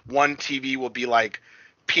 Xbox, one TV will be like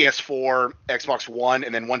PS4, Xbox One,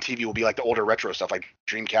 and then one TV will be like the older retro stuff like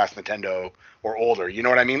Dreamcast, Nintendo, or older. You know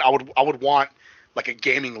what I mean? I would want like a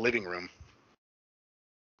gaming living room.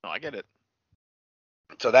 No, I get it.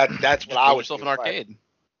 So that's what Just I build would yourself do an if I- arcade.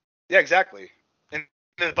 Yeah, exactly. And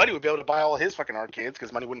then Buddy would be able to buy all his fucking arcades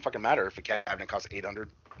because money wouldn't fucking matter if a cabinet cost $800.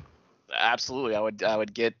 Absolutely, I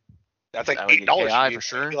would get That's like I would get $8 KI you. for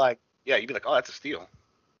sure. You'd be like, oh, that's a steal.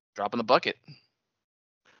 drop in the bucket.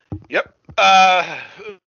 Yep.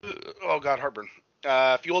 Oh god, heartburn.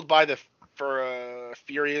 Fueled by the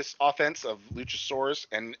furious offense of Luchasaurus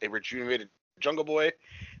and a rejuvenated Jungle Boy,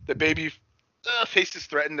 the baby faces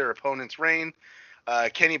threatened their opponent's reign.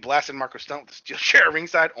 Kenny blasted Marco Stunt with a steel chair at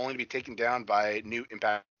ringside, only to be taken down by new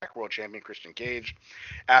Impact World Champion Christian Cage.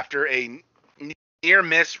 After a near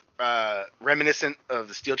miss reminiscent of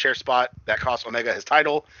the steel chair spot that cost Omega his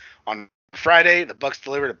title on Friday, the Bucks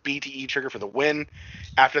delivered a BTE trigger for the win.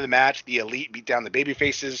 After the match, the Elite beat down the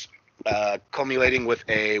babyfaces, culminating with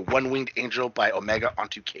a one-winged angel by Omega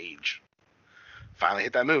onto Cage. Finally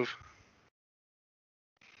hit that move.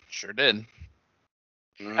 Sure did.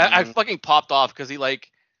 I fucking popped off because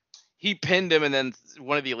he pinned him and then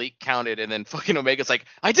one of the Elite counted and then fucking Omega's like,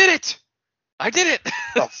 I did it!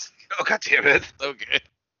 Oh, god damn it. So good.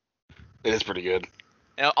 It is pretty good.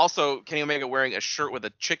 And also, Kenny Omega wearing a shirt with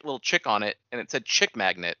a little chick on it, and it said Chick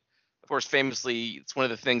Magnet. Of course, famously, it's one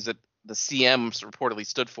of the things that the CMs reportedly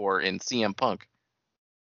stood for in CM Punk.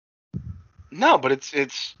 No, but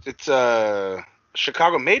it's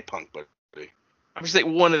Chicago-made Punk, but I'm just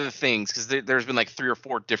saying one of the things, because there's been like 3 or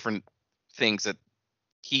 4 different things that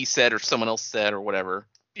he said or someone else said or whatever.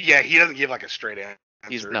 yeah, he doesn't give like a straight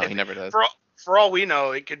answer. He never does. For all we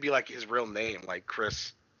know, it could be like his real name, like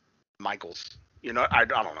Chris Michaels. You know, I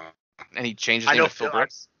don't know. And he changed I his name know to Phil Phil-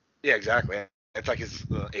 Brooks. Yeah, exactly. It's like his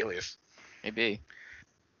alias. Maybe.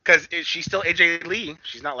 Because she's still AJ Lee.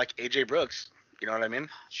 She's not like AJ Brooks. You know what I mean?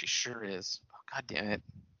 She sure is. Oh, God damn it.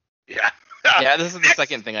 Yeah. Yeah, this is the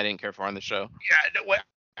second thing I didn't care for on the show. Yeah. No,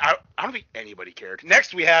 I don't think anybody cared.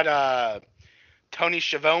 Next, we had Tony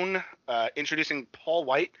Schiavone introducing Paul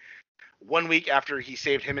White 1 week after he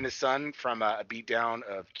saved him and his son from a beatdown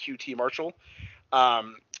of QT Marshall.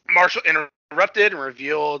 Marshall interrupted and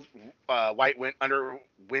revealed White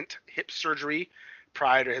underwent hip surgery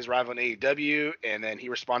prior to his arrival in AEW, and then he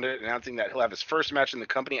responded announcing that he'll have his first match in the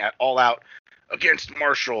company at All Out against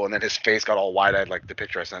Marshall, and then his face got all wide-eyed like the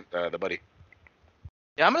picture I sent the buddy.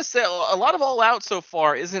 Yeah, I'm going to say a lot of All Out so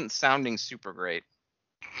far isn't sounding super great.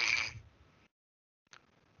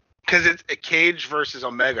 Because it's a Cage versus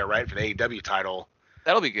Omega, right, for the AEW title.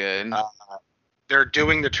 That'll be good. They're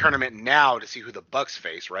doing the tournament now to see who the Bucks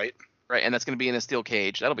face, right? Right, and that's going to be in a steel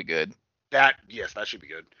cage. That'll be good. Yes, that should be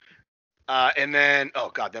good. And then,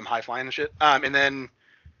 oh god, them high flying and shit. And then,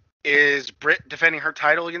 is Britt defending her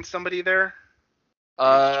title against somebody there?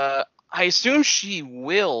 I assume she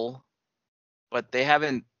will, but they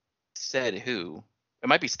haven't said who. It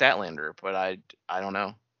might be Statlander, but I don't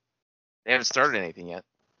know. They haven't started anything yet.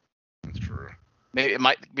 That's true. Maybe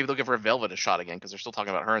they'll give her Velvet a shot again because they're still talking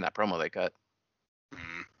about her in that promo they cut.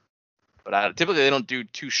 Mm. But typically they don't do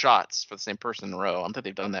 2 shots for the same person in a row. I don't think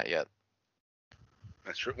they've done that yet.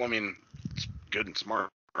 That's true. Well, I mean, it's good and smart.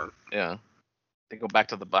 Yeah, they go back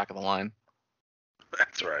to the back of the line.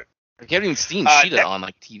 That's right. Like, you haven't even seen Sheeta on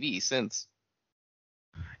like TV since.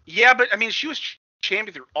 Yeah, but I mean, she was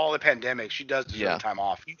champion through all the pandemic. She does deserve time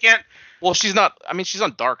off. You can't. Well, she's not. I mean, she's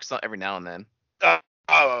on Dark every now and then.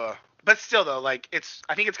 But still, though, like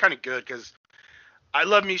I think it's kind of good because I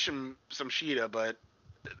love me some Sheeta, but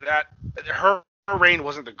her reign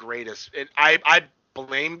wasn't the greatest. I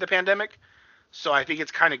blame the pandemic, so I think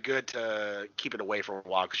it's kind of good to keep it away for a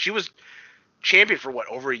while because she was champion for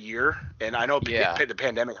over a year, and I know the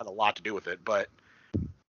pandemic had a lot to do with it, but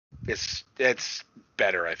it's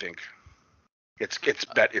better. I think it's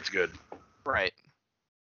good. Right.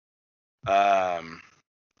 Bring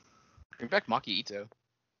back Maki Ito.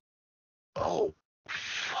 Oh,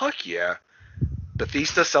 fuck yeah.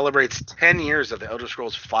 Bethesda celebrates 10 years of the Elder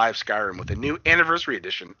Scrolls V Skyrim with a new anniversary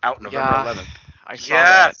edition out November 11th. I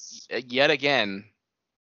saw that yet again.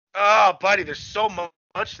 Oh, buddy, there's so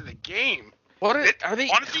much to the game. What are they?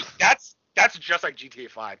 Honestly, that's just like GTA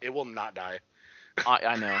 5. It will not die.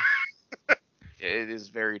 I know. It is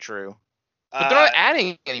very true. But they're not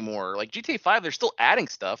adding anymore. Like GTA 5, they're still adding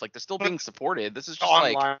stuff. Like they're still being supported. This is just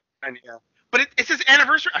online, yeah. But it says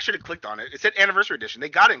anniversary. I should have clicked on it. It said anniversary edition. They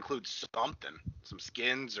got to include something, some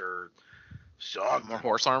skins or something. More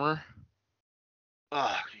horse armor.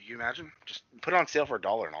 Can you imagine? Just put it on sale for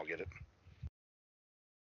 $1 and I'll get it.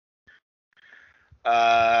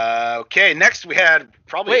 Okay. Next we had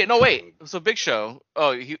probably. Wait. So Big Show.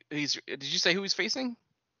 Oh, he's. Did you say who he's facing?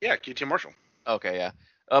 Yeah, QT Marshall. Okay, yeah.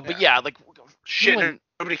 But yeah, like shit.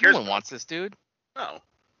 Nobody cares. No one wants this, dude. No.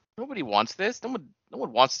 Nobody wants this. No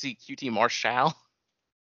one wants to see QT Marshall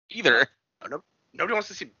either. Nobody wants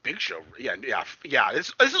to see Big Show. Yeah.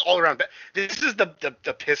 This is all around. This is the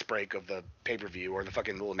piss break of the pay-per-view or the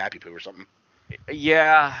fucking little nappy poo or something.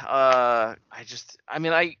 Yeah. I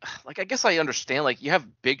guess I understand. Like, you have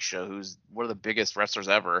Big Show, who's one of the biggest wrestlers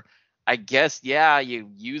ever. I guess, yeah,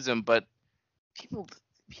 you use him, but people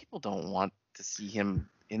don't want to see him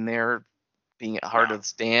in there being hard to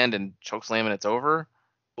stand and chokeslam and it's over.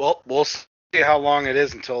 Well, we'll see how long it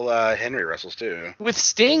is until Henry wrestles too. With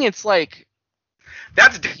Sting, it's like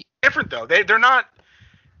that's different though. They're not.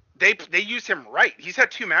 They used him right. He's had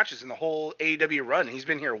 2 matches in the whole AEW run. He's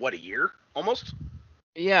been here a year almost.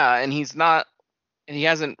 Yeah, and he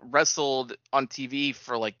hasn't wrestled on TV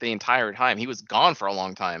for like the entire time. He was gone for a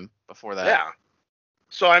long time before that. Yeah.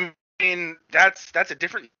 So I mean, that's a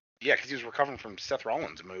different. Yeah, because he was recovering from Seth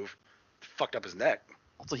Rollins' move, fucked up his neck.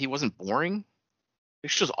 Also, he wasn't boring.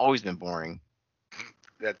 Big Show's always been boring.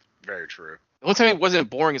 That's very true. The only time he wasn't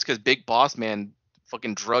boring is because Big Boss Man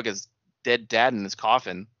fucking drug his dead dad in his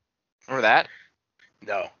coffin. Remember that?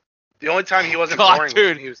 No. The only time he wasn't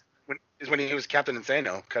boring is when he was Captain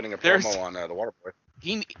Insano cutting a promo on the Waterboy.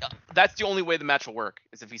 That's the only way the match will work,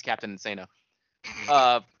 is if he's Captain Insano.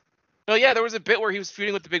 No, yeah, there was a bit where he was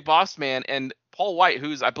feuding with the Big Boss Man, and Paul White,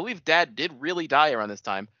 who's, I believe, dad did really die around this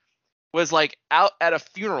time, was like out at a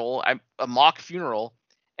funeral, a mock funeral,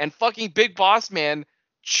 and fucking Big Boss Man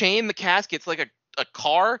chained the caskets like a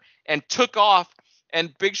car and took off,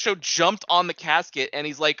 and Big Show jumped on the casket, and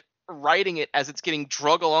he's like riding it as it's getting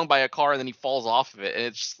drug along by a car, and then he falls off of it, and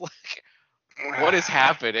it's just like, what is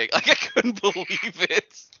happening? Like, I couldn't believe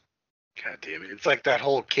it. God damn it! It's like that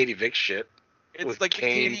whole Katie Vick shit. It's like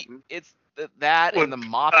Kane. It's that and the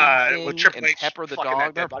Moppy thing with Triple and H Pepper the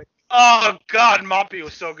dog. Oh God, Moppy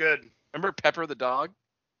was so good. Remember Pepper the dog?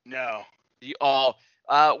 No. Oh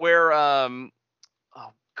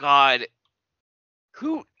God,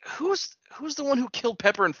 who's the one who killed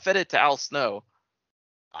Pepper and fed it to Al Snow?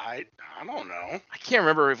 I don't know. I can't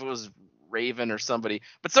remember if it was Raven or somebody,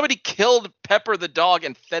 but somebody killed Pepper the dog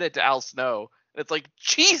and fed it to Al Snow. And it's like,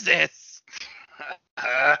 Jesus.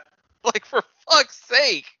 Like, for fuck's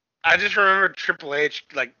sake. I just remember Triple H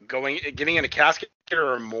like getting in a casket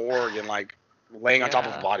or a morgue and like laying on top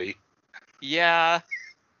of a body. Yeah.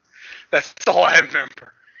 That's all I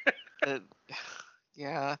remember.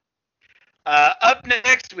 Yeah. Up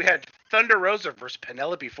next, we had Thunder Rosa versus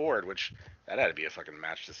Penelope Ford, which that had to be a fucking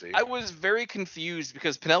match to see. I was very confused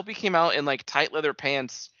because Penelope came out in like tight leather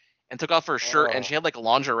pants and took off her shirt and she had like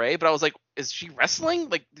lingerie, but I was like, is she wrestling?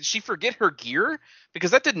 Like, did she forget her gear?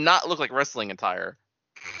 Because that did not look like wrestling attire.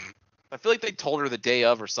 I feel like they told her the day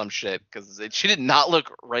of or some shit because she did not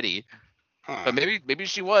look ready. Huh. But maybe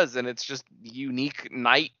she was, and it's just unique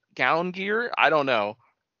night gown gear. I don't know.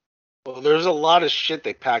 Well, there's a lot of shit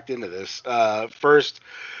they packed into this. First,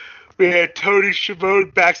 we had Tony Schiavone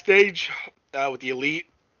backstage with the Elite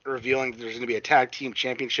revealing that there's going to be a tag team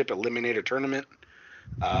championship eliminator tournament.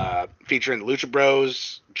 featuring the Lucha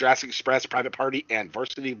Bros, Jurassic Express, Private Party, and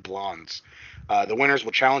Varsity Blondes. The winners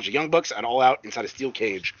will challenge the Young Bucks at All Out inside a steel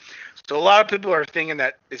cage. So a lot of people are thinking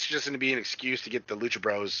that it's just going to be an excuse to get the Lucha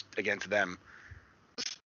Bros against them.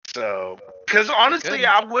 So, because honestly, Good.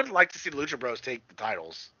 I would like to see the Lucha Bros take the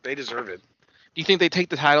titles. They deserve it. Do you think they take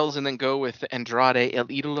the titles and then go with Andrade El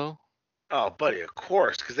Idolo? Oh, buddy, of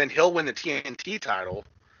course, because then he'll win the TNT title,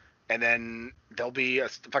 and then there'll be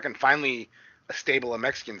finally a stable of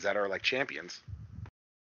Mexicans that are like champions.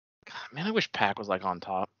 God, man, I wish Pac was like on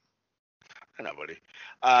top. I know, buddy.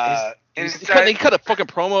 They cut a fucking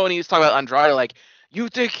promo and he was talking about Andrade like, you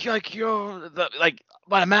think like you're the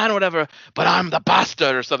a man or whatever, but I'm the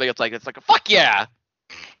bastard or something. It's like fuck yeah.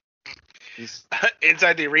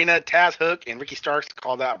 Inside the arena, Taz, Hook, and Ricky Starks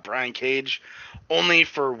called out Brian Cage, only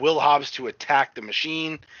for Will Hobbs to attack the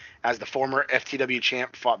Machine. As the former FTW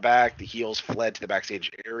champ fought back, the heels fled to the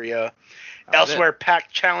backstage area. Elsewhere,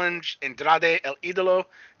 Pac challenged Andrade El Idolo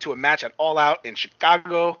to a match at All Out in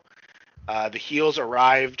Chicago. The heels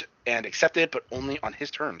arrived and accepted, but only on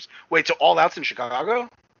his terms. Wait, so All Out's in Chicago?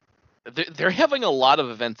 They're having a lot of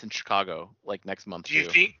events in Chicago, like next month. Do you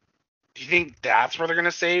think that's where they're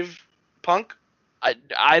gonna save Punk?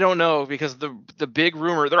 I don't know, because the big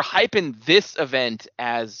rumor, they're hyping this event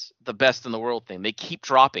as the best in the world thing. They keep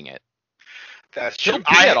dropping it. That's true. He'll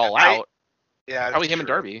be at All Out. Yeah, probably him true. and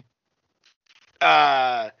Darby.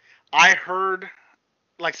 I heard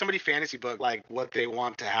like somebody fantasy book like what they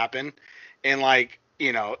want to happen, and like,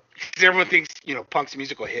 you know, 'cause everyone thinks, you know, Punk's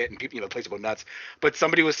musical hit and people, you know, the place will go nuts. But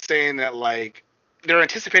somebody was saying that like they're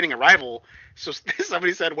anticipating a rival. So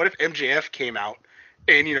somebody said, what if MJF came out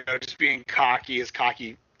and, you know, just being his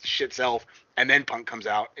cocky shit self, and then Punk comes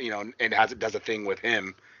out, you know, and does a thing with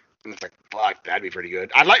him, and it's like, fuck, that'd be pretty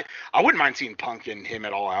good. I wouldn't mind seeing Punk and him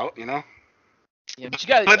at All Out, you know. Yeah, but you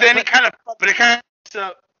got. But then it kind of up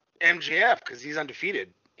MJF because he's undefeated.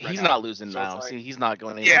 He's not losing now. Like, See, he's not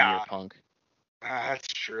going anywhere near Punk. That's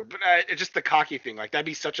true, but it's just the cocky thing. Like, that'd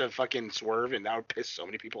be such a fucking swerve, and that would piss so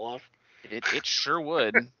many people off. It sure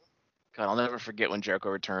would. God, I'll never forget when Jericho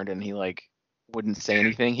returned and he like wouldn't say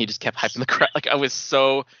anything. He just kept hyping the crowd. Like, I was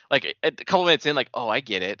so like a couple minutes in, like, oh, I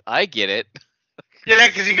get it. Yeah,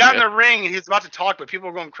 because he got in the ring and he was about to talk, but people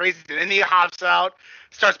were going crazy. And then he hops out,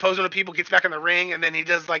 starts posing with people, gets back in the ring, and then he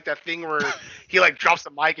does like that thing where he like drops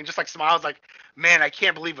the mic and just like smiles, like, man, I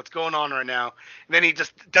can't believe what's going on right now. And then he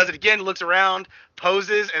just does it again, looks around,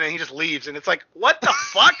 poses, and then he just leaves. And it's like, what the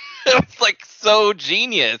fuck? It was like so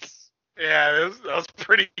genius. Yeah, that was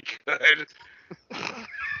pretty good.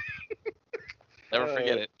 Never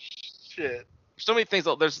forget it. Shit. So many things.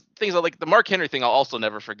 There's things like the Mark Henry thing. I'll also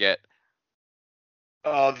never forget.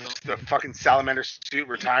 Oh, the fucking salamander suit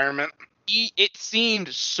retirement. It seemed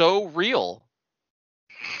so real.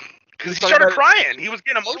 Because he started crying. He was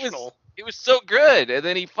getting emotional. It was so good. And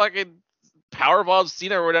then he fucking powerbombs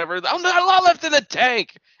Cena or whatever. I'm not a lot left in the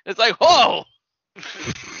tank. It's like, whoa.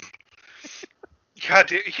 God,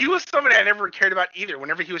 dude, he was somebody I never cared about either.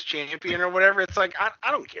 Whenever he was champion or whatever, it's like,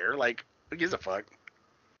 I don't care. Like, who gives a fuck?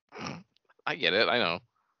 I get it. I know.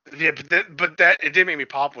 Yeah, but that it did make me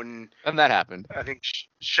pop when. And that happened. I think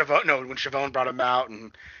when Chavone brought him out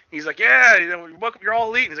and he's like, yeah, you know, welcome, you're all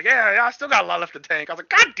elite. And he's like, yeah, I still got a lot left in the tank. I was like,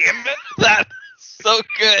 God damn it. That's so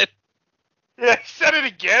good. Yeah, he said it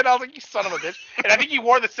again. I was like, you son of a bitch. And I think he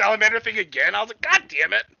wore the salamander thing again. I was like, God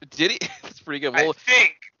damn it. Did he? That's pretty good. Well,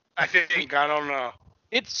 I think. I don't know.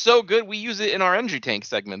 It's so good. We use it in our energy tank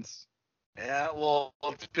segments. Yeah, well,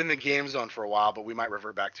 it's been the game zone for a while, but we might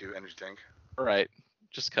revert back to energy tank. All right.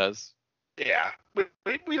 Just cause. Yeah,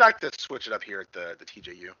 we like to switch it up here at the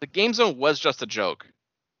TJU. The game zone was just a joke,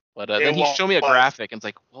 but then he was. showed me a graphic and it's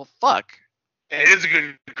like, well, fuck. It is a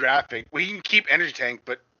good graphic. We can keep energy tank,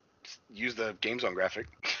 but use the game zone graphic.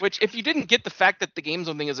 Which, if you didn't get the fact that the game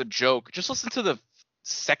zone thing is a joke, just listen to the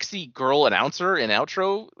sexy girl announcer and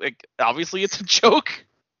outro. Like, obviously, it's a joke.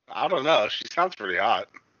 I don't know. She sounds pretty hot.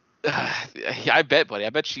 Yeah, I bet, buddy. I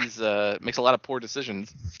bet she's makes a lot of poor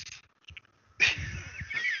decisions.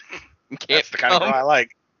 That's the kind of girl I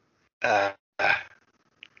like. Have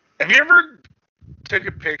you ever took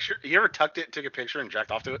a picture? You ever tucked it, took a picture, and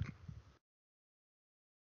jacked off to it?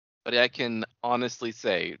 But I can honestly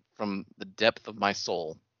say, from the depth of my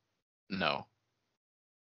soul, no.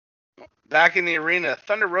 Back in the arena,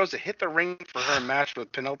 Thunder Rosa hit the ring for her match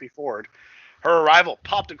with Penelope Ford. Her arrival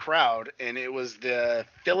popped a crowd, and it was the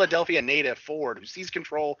Philadelphia native Ford who seized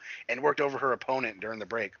control and worked over her opponent during the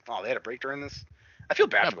break. Oh, they had a break during this? I feel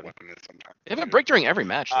bad for winning this sometimes. They have a break during every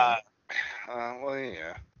match, though. Well,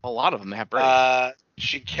 yeah. A lot of them have breaks.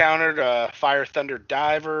 She countered a Fire Thunder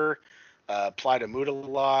Diver. applied a Muda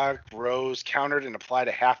lock. Rose countered and applied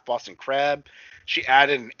a half Boston Crab. She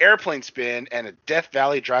added an airplane spin and a Death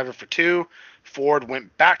Valley driver for 2. Ford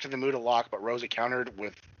went back to the Muda lock, but Rosa countered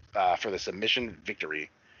with for the submission victory.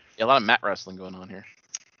 Yeah, a lot of mat wrestling going on here.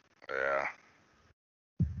 Yeah.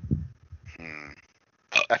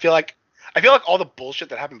 I feel like all the bullshit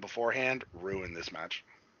that happened beforehand ruined this match.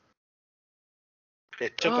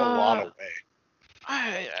 It took a lot away.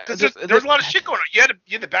 Because there's a lot of shit going on. You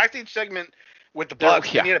had the backstage segment with the Bucks,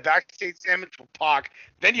 yeah. then you had a backstage segment with Pac,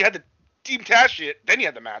 then you had the Team Taz shit, then you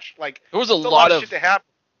had the match. Like there was a lot of shit to happen.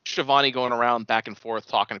 Shivani going around back and forth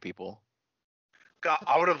talking to people. God,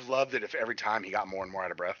 I would have loved it if every time he got more and more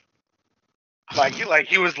out of breath. Like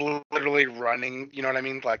he was literally running, you know what I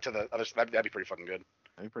mean? Like to the other side. That'd be pretty fucking good.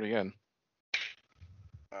 That'd be pretty good.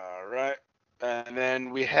 All right. And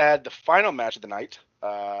then we had the final match of the night.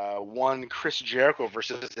 One Chris Jericho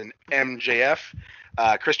versus an MJF.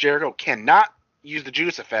 Chris Jericho cannot use the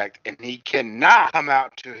Judas effect, and he cannot come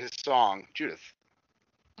out to his song Judith.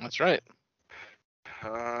 That's right.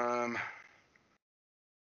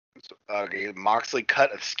 Okay, Moxley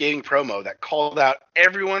cut a skating promo that called out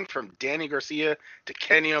everyone from Danny Garcia to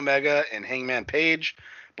Kenny Omega and Hangman Page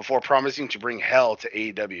before promising to bring hell to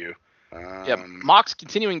AEW. Mox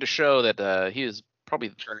continuing to show that he is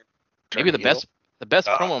probably maybe the best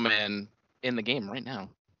promo man in the game right now.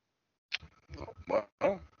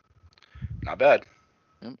 Well, not bad.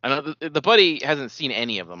 I know the buddy hasn't seen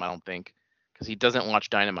any of them, I don't think, because he doesn't watch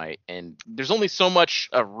Dynamite, and there's only so much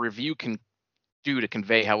a review can do to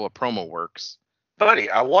convey how a promo works. Buddy,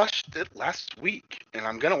 I watched it last week, and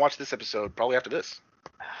I'm gonna watch this episode probably after this.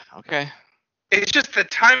 Okay. It's just the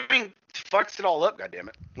timing fucks it all up,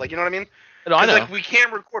 goddammit. Like, you know what I mean? No, I know. Like, we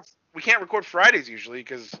can't record Fridays usually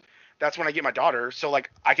because that's when I get my daughter. So like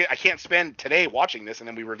I can't spend today watching this and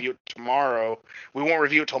then we review it tomorrow. We won't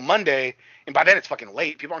review it till Monday, and by then it's fucking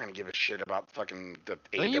late. People aren't gonna give a shit about fucking the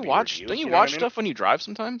AEW Don't you reviews, watch stuff when you drive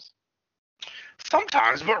sometimes?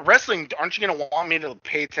 Sometimes, but wrestling, aren't you gonna want me to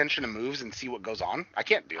pay attention to moves and see what goes on? I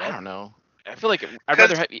can't do that. I don't know. I feel like I'd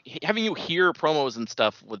rather having you hear promos and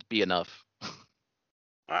stuff would be enough.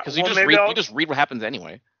 Because you just read what happens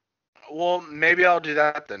anyway. Well, maybe I'll do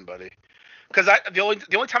that then, buddy. Because the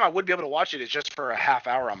only time I would be able to watch it is just for a half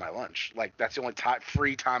hour on my lunch. Like that's the only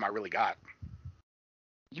free time I really got.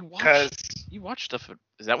 You watch stuff.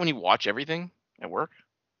 Is that when you watch everything at work?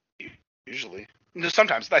 Usually. No,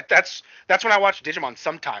 sometimes. That's when I watch Digimon.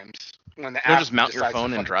 Sometimes when the app just mount your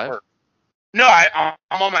phone and drive. No, I'm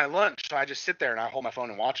on my lunch, so I just sit there and I hold my phone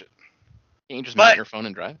and watch it. Can't you just mount your phone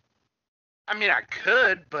and drive? I mean, I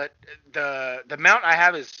could, but the mount I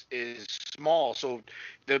have is small, so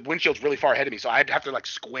the windshield's really far ahead of me, so I'd have to like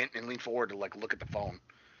squint and lean forward to like look at the phone.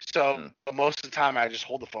 So most of the time I just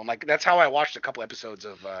hold the phone. Like that's how I watched a couple episodes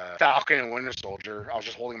of Falcon and Winter Soldier. I was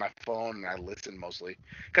just holding my phone and I listened mostly.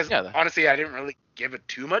 Because honestly, I didn't really give it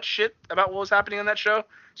too much shit about what was happening on that show,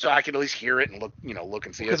 so I could at least hear it and look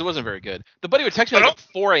and see it. Because it wasn't very good. The buddy would text me at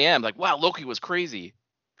 4 a.m. like, "Wow, Loki was crazy."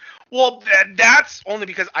 Well, that's only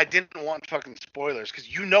because I didn't want fucking spoilers. Because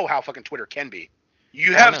you know how fucking Twitter can be.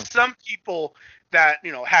 You have some people that,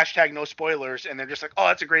 hashtag no spoilers, and they're just like, oh,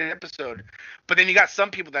 that's a great episode. But then you got some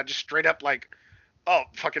people that just straight up like, oh,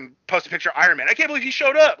 fucking post a picture of Iron Man. I can't believe he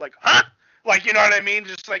showed up. Like, huh? Like, you know what I mean?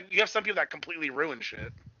 Just like, you have some people that completely ruin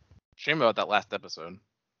shit. Shame about that last episode.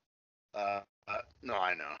 No,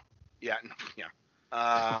 I know. Yeah.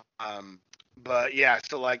 But yeah,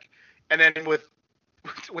 so like, and then with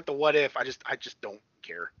the What If, I just don't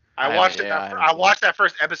care. I watched that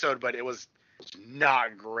first episode, but it was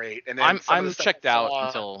not great. And then I'm checked out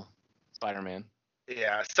until Spider-Man.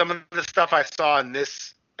 Yeah, some of the stuff I saw in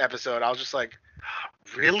this episode, I was just like,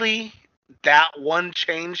 really? That one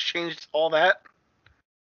changed all that?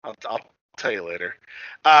 I'll tell you later.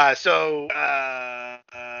 Let's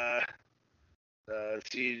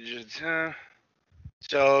see.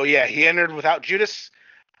 So yeah, he entered without Judas.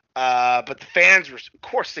 But the fans were, of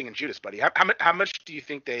course, singing Judas, buddy. How much do you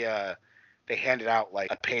think they handed out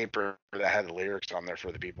like a paper that had the lyrics on there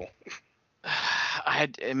for the people? I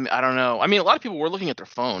don't know. I mean, a lot of people were looking at their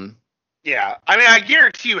phone. Yeah, I mean, I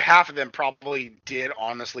guarantee you half of them probably did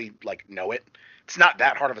honestly like know it. It's not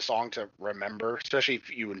that hard of a song to remember, especially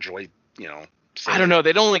if you enjoy, singing. I don't know.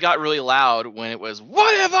 They only got really loud when it was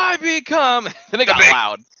 "What have I become?" Then they got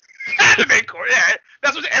loud. The big chorus, yeah,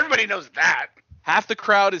 that's what everybody knows that. Half the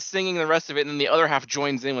crowd is singing the rest of it, and then the other half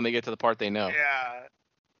joins in when they get to the part they know. Yeah.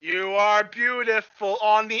 You are beautiful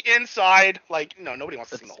on the inside. Like, no, nobody wants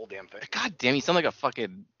to sing the whole damn thing. God damn, you sound like a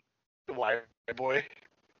fucking white boy.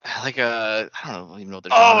 Like I don't even know what the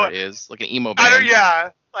genre is. Like an emo band. Yeah.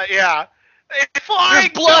 If I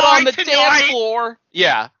There's blood die on the tonight, dance floor.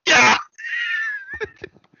 Yeah. Yeah.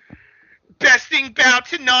 Best thing about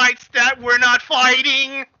tonight's that we're not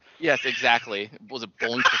fighting. Yes, exactly. Was it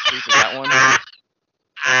Bowling for Soup? Is that one?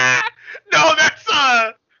 No, that's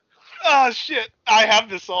oh shit. I have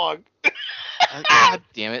the song. God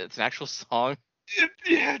damn it! It's an actual song.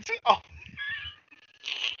 Oh.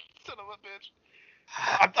 Son of a bitch.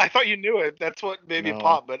 I thought you knew it. That's what made me No.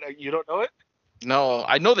 pop, but you don't know it? No,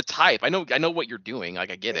 I know the type. I know what you're doing.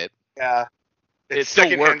 Like I get it. Yeah. It still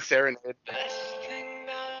Secondhand works. Serenade.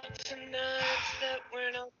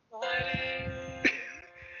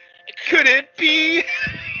 Could it be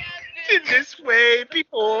in this way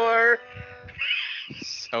before?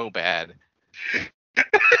 So bad.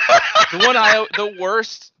 The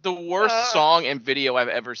worst song and video I've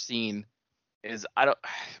ever seen is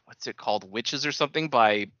what's it called? Witches or something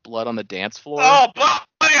by Blood on the Dance Floor. Oh,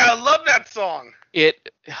 buddy, I love that song. It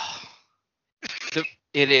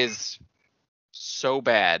is so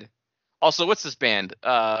bad. Also, what's this band?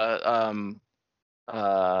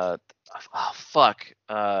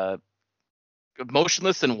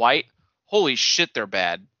 Motionless in White. Holy shit, they're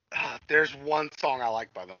bad. There's one song I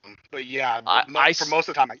like by them, but yeah, for most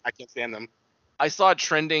of the time I can't stand them. I saw a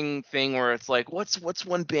trending thing where it's like, what's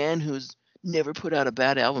one band who's never put out a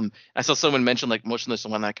bad album? I saw someone mention like Motionless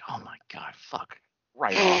in White, like, oh my god, fuck,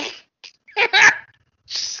 right on.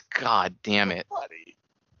 Just, god damn it. Buddy.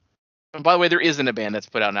 And by the way, there isn't a band that's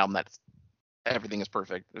put out an album that's everything is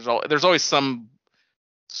perfect. There's always some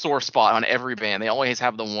sore spot on every band. They always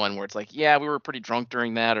have the one where it's like, yeah, we were pretty drunk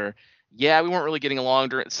during that, or yeah, we weren't really getting along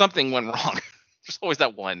during something went wrong. There's always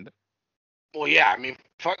that one. Well, yeah, I mean,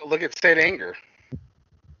 fuck, look at State Anger.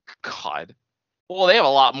 God. Well, they have a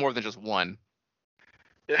lot more than just one.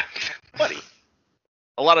 Yeah, buddy.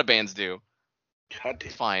 A lot of bands do. God damn,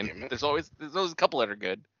 It's fine. There's always a couple that are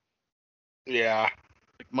good. Yeah.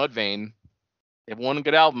 Like Mudvayne. They have one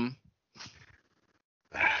good album.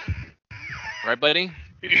 Right, buddy?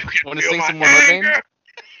 You Want to sing some more Mudvayne?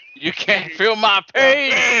 You can't feel my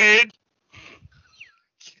pain.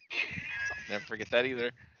 I'll never forget that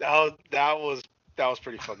either. That was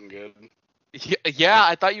pretty fucking good. Yeah,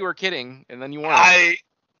 I thought you were kidding, and then you weren't.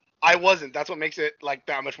 I wasn't. That's what makes it like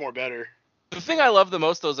that much more better. The thing I love the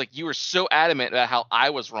most though is like you were so adamant about how I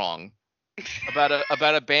was wrong about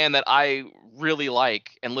a band that I really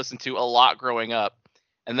like and listened to a lot growing up,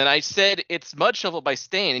 and then I said it's Mud Shovel by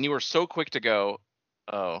Stain, and you were so quick to go,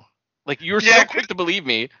 oh, like you were so quick to believe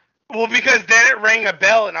me. Well, because then it rang a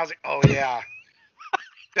bell, and I was like, oh yeah,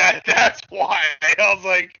 that's why. I was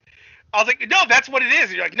like, no, that's what it is.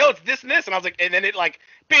 And you're like, no, it's this and this, and I was like, and then it like,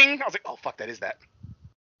 bing. I was like, oh fuck, that is that.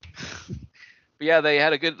 But yeah, they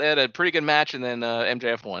had a pretty good match, and then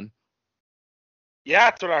MJF won. Yeah,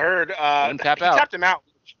 that's what I heard. He tapped him out,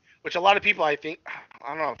 which a lot of people, I think, I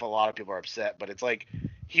don't know if a lot of people are upset, but it's like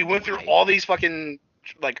he went through all these fucking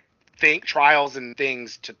like trials and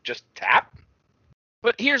things to just tap.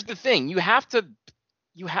 But here's the thing: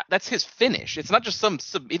 that's his finish. It's not just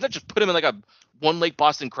he's not just put him in like a one leg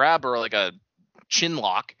Boston Crab or like a chin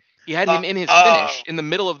lock. He had him in his finish in the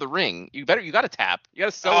middle of the ring. You got to tap. You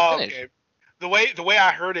got to sell the finish. Okay. The way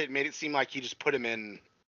I heard it made it seem like he just put him in.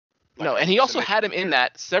 Like, no, and he also had him in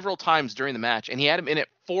that several times during the match, and he had him in it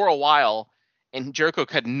for a while, and Jericho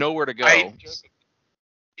had nowhere to go. I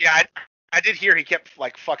did hear he kept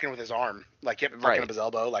like fucking with his arm, like kept fucking up his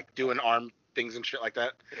elbow, like doing arm things and shit like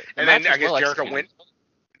that. And then I guess Jericho went.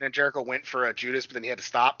 Then Jericho went for a Judas, but then he had to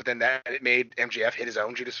stop. But then it made MJF hit his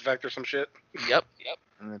own Judas effect or some shit. Yep.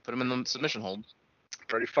 And they put him in the submission hold.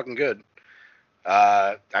 Pretty fucking good.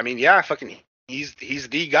 I mean, yeah, fucking, he's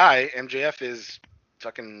the guy. MJF is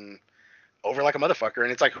fucking over like a motherfucker,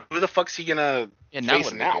 and it's like, who the fuck's he gonna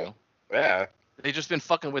face now? Yeah. They've just been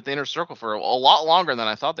fucking with the Inner Circle for a lot longer than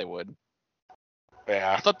I thought they would.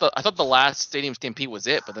 Yeah. I thought the last Stadium Stampede was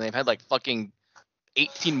it, but then they've had like fucking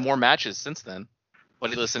 18 more matches since then. What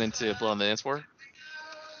are you listening to Blood on the Dance Floor?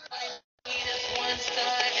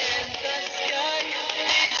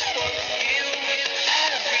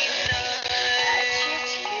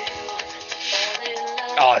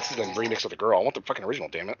 Oh, this is a remix of the girl. I want the fucking original,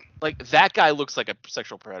 damn it. Like, that guy looks like a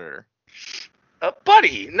sexual predator.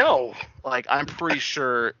 Buddy, no. Like, I'm pretty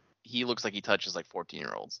sure he looks like he touches like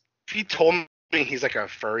 14-year-olds. If he told me he's like a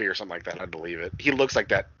furry or something like that, I'd believe it. He looks like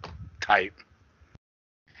that type.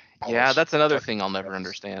 Yeah, that's another thing I'll never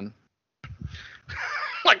understand.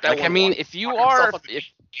 Like I mean, if you are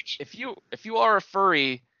a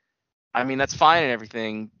furry, I mean that's fine and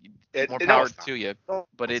everything. More power to you.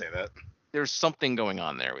 But there's something going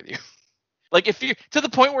on there with you. Like if you to the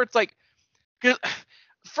point where it's like, because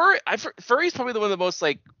furry is probably one of the most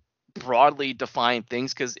like broadly defined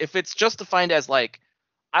things, because if it's just defined as like,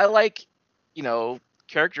 I like,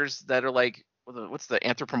 characters that are like, what's the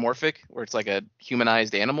anthropomorphic, where it's like a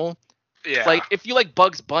humanized animal. Yeah. Like if you like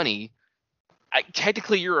Bugs Bunny,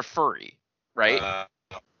 technically you're a furry, right?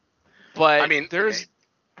 But I mean,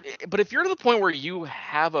 but if you're to the point where you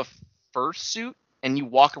have a fursuit and you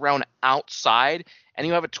walk around outside and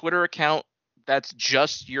you have a Twitter account that's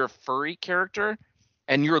just your furry character,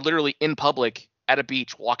 and you're literally in public at a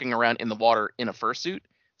beach walking around in the water in a fursuit,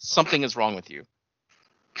 something is wrong with you.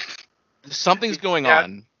 Something's going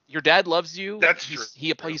on. Your dad loves you. That's true.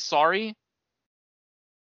 He's sorry.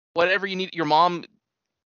 Whatever you need. Your mom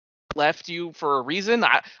left you for a reason.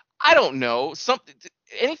 I don't know.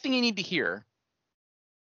 Anything you need to hear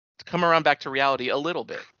to come around back to reality a little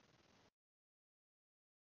bit.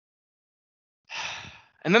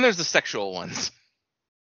 And then there's the sexual ones.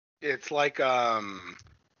 It's like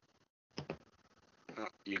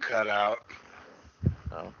you cut out.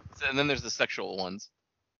 Oh. And then there's the sexual ones.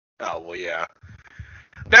 Oh well, yeah.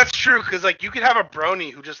 That's true, because like you could have a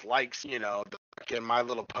brony who just likes, fucking My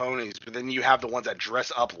Little Ponies, but then you have the ones that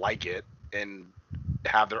dress up like it and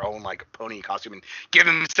have their own like pony costume and give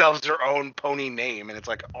themselves their own pony name, and it's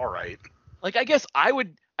like, all right. Like I guess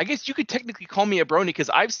you could technically call me a brony,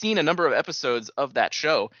 because I've seen a number of episodes of that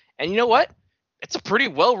show, and you know what? It's a pretty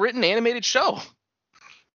well written animated show.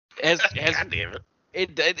 God damn it.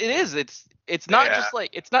 It is. It's not just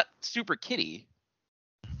like, it's not super kiddie.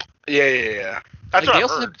 Yeah. That's like, what I've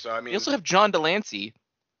heard. They also have John Delancey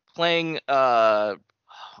playing I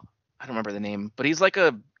don't remember the name, but he's like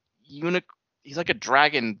a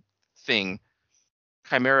dragon thing,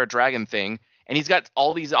 chimera dragon thing, and he's got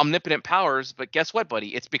all these omnipotent powers. But guess what,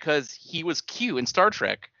 buddy? It's because he was Q in Star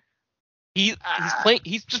Trek. He's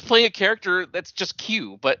just playing a character that's just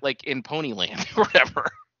Q, but like in Ponyland or whatever.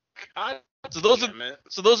 God so those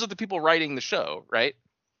are the people writing the show, right?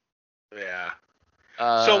 Yeah.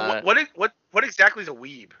 So what exactly is a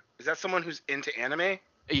weeb? Is that someone who's into anime?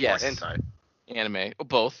 Yes. Or hentai? Anime,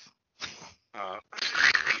 both. So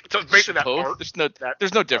it's basically that both. art.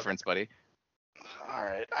 There's no difference, buddy. All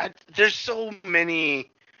right. There's so many.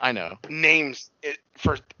 I know. Names and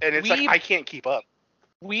it's like I can't keep up.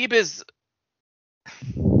 Weeb is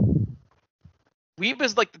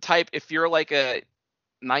like the type, if you're like a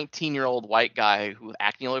 19-year-old white guy who's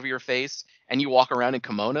acne all over your face and you walk around in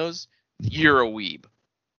kimonos, you're a weeb.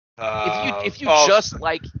 If you just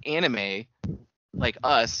like anime, like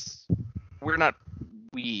us, we're not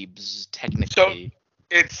weebs technically.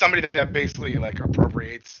 So it's somebody that basically like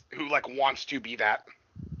appropriates, who like wants to be that.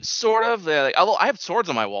 Sort of. Although I have swords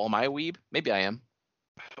on my wall, am I a weeb? Maybe I am.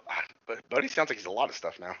 But Buddy sounds like he's a lot of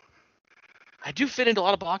stuff now. I do fit into a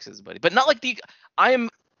lot of boxes, buddy, but not like I'm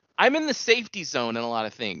in the safety zone in a lot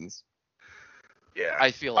of things. Yeah.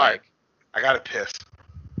 I feel All like. Right. I gotta piss.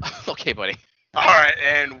 Okay, buddy. All right,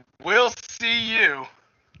 and we'll see you.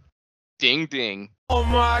 Ding ding. Oh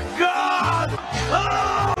my God! For the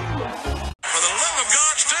love of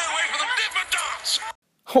God, stay away from the Dippin' Dots!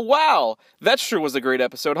 Wow, that sure was a great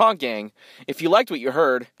episode, huh, gang? If you liked what you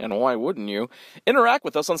heard, and why wouldn't you, interact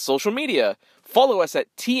with us on social media. Follow us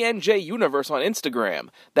at TNJ Universe on Instagram.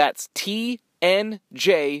 That's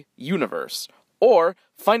TNJ Universe. Or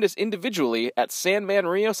find us individually at Sandman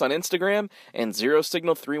Rios on Instagram and Zero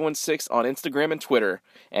Signal 316 on Instagram and Twitter.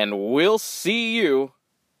 And we'll see you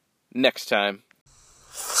next time.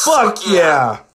 Fuck yeah!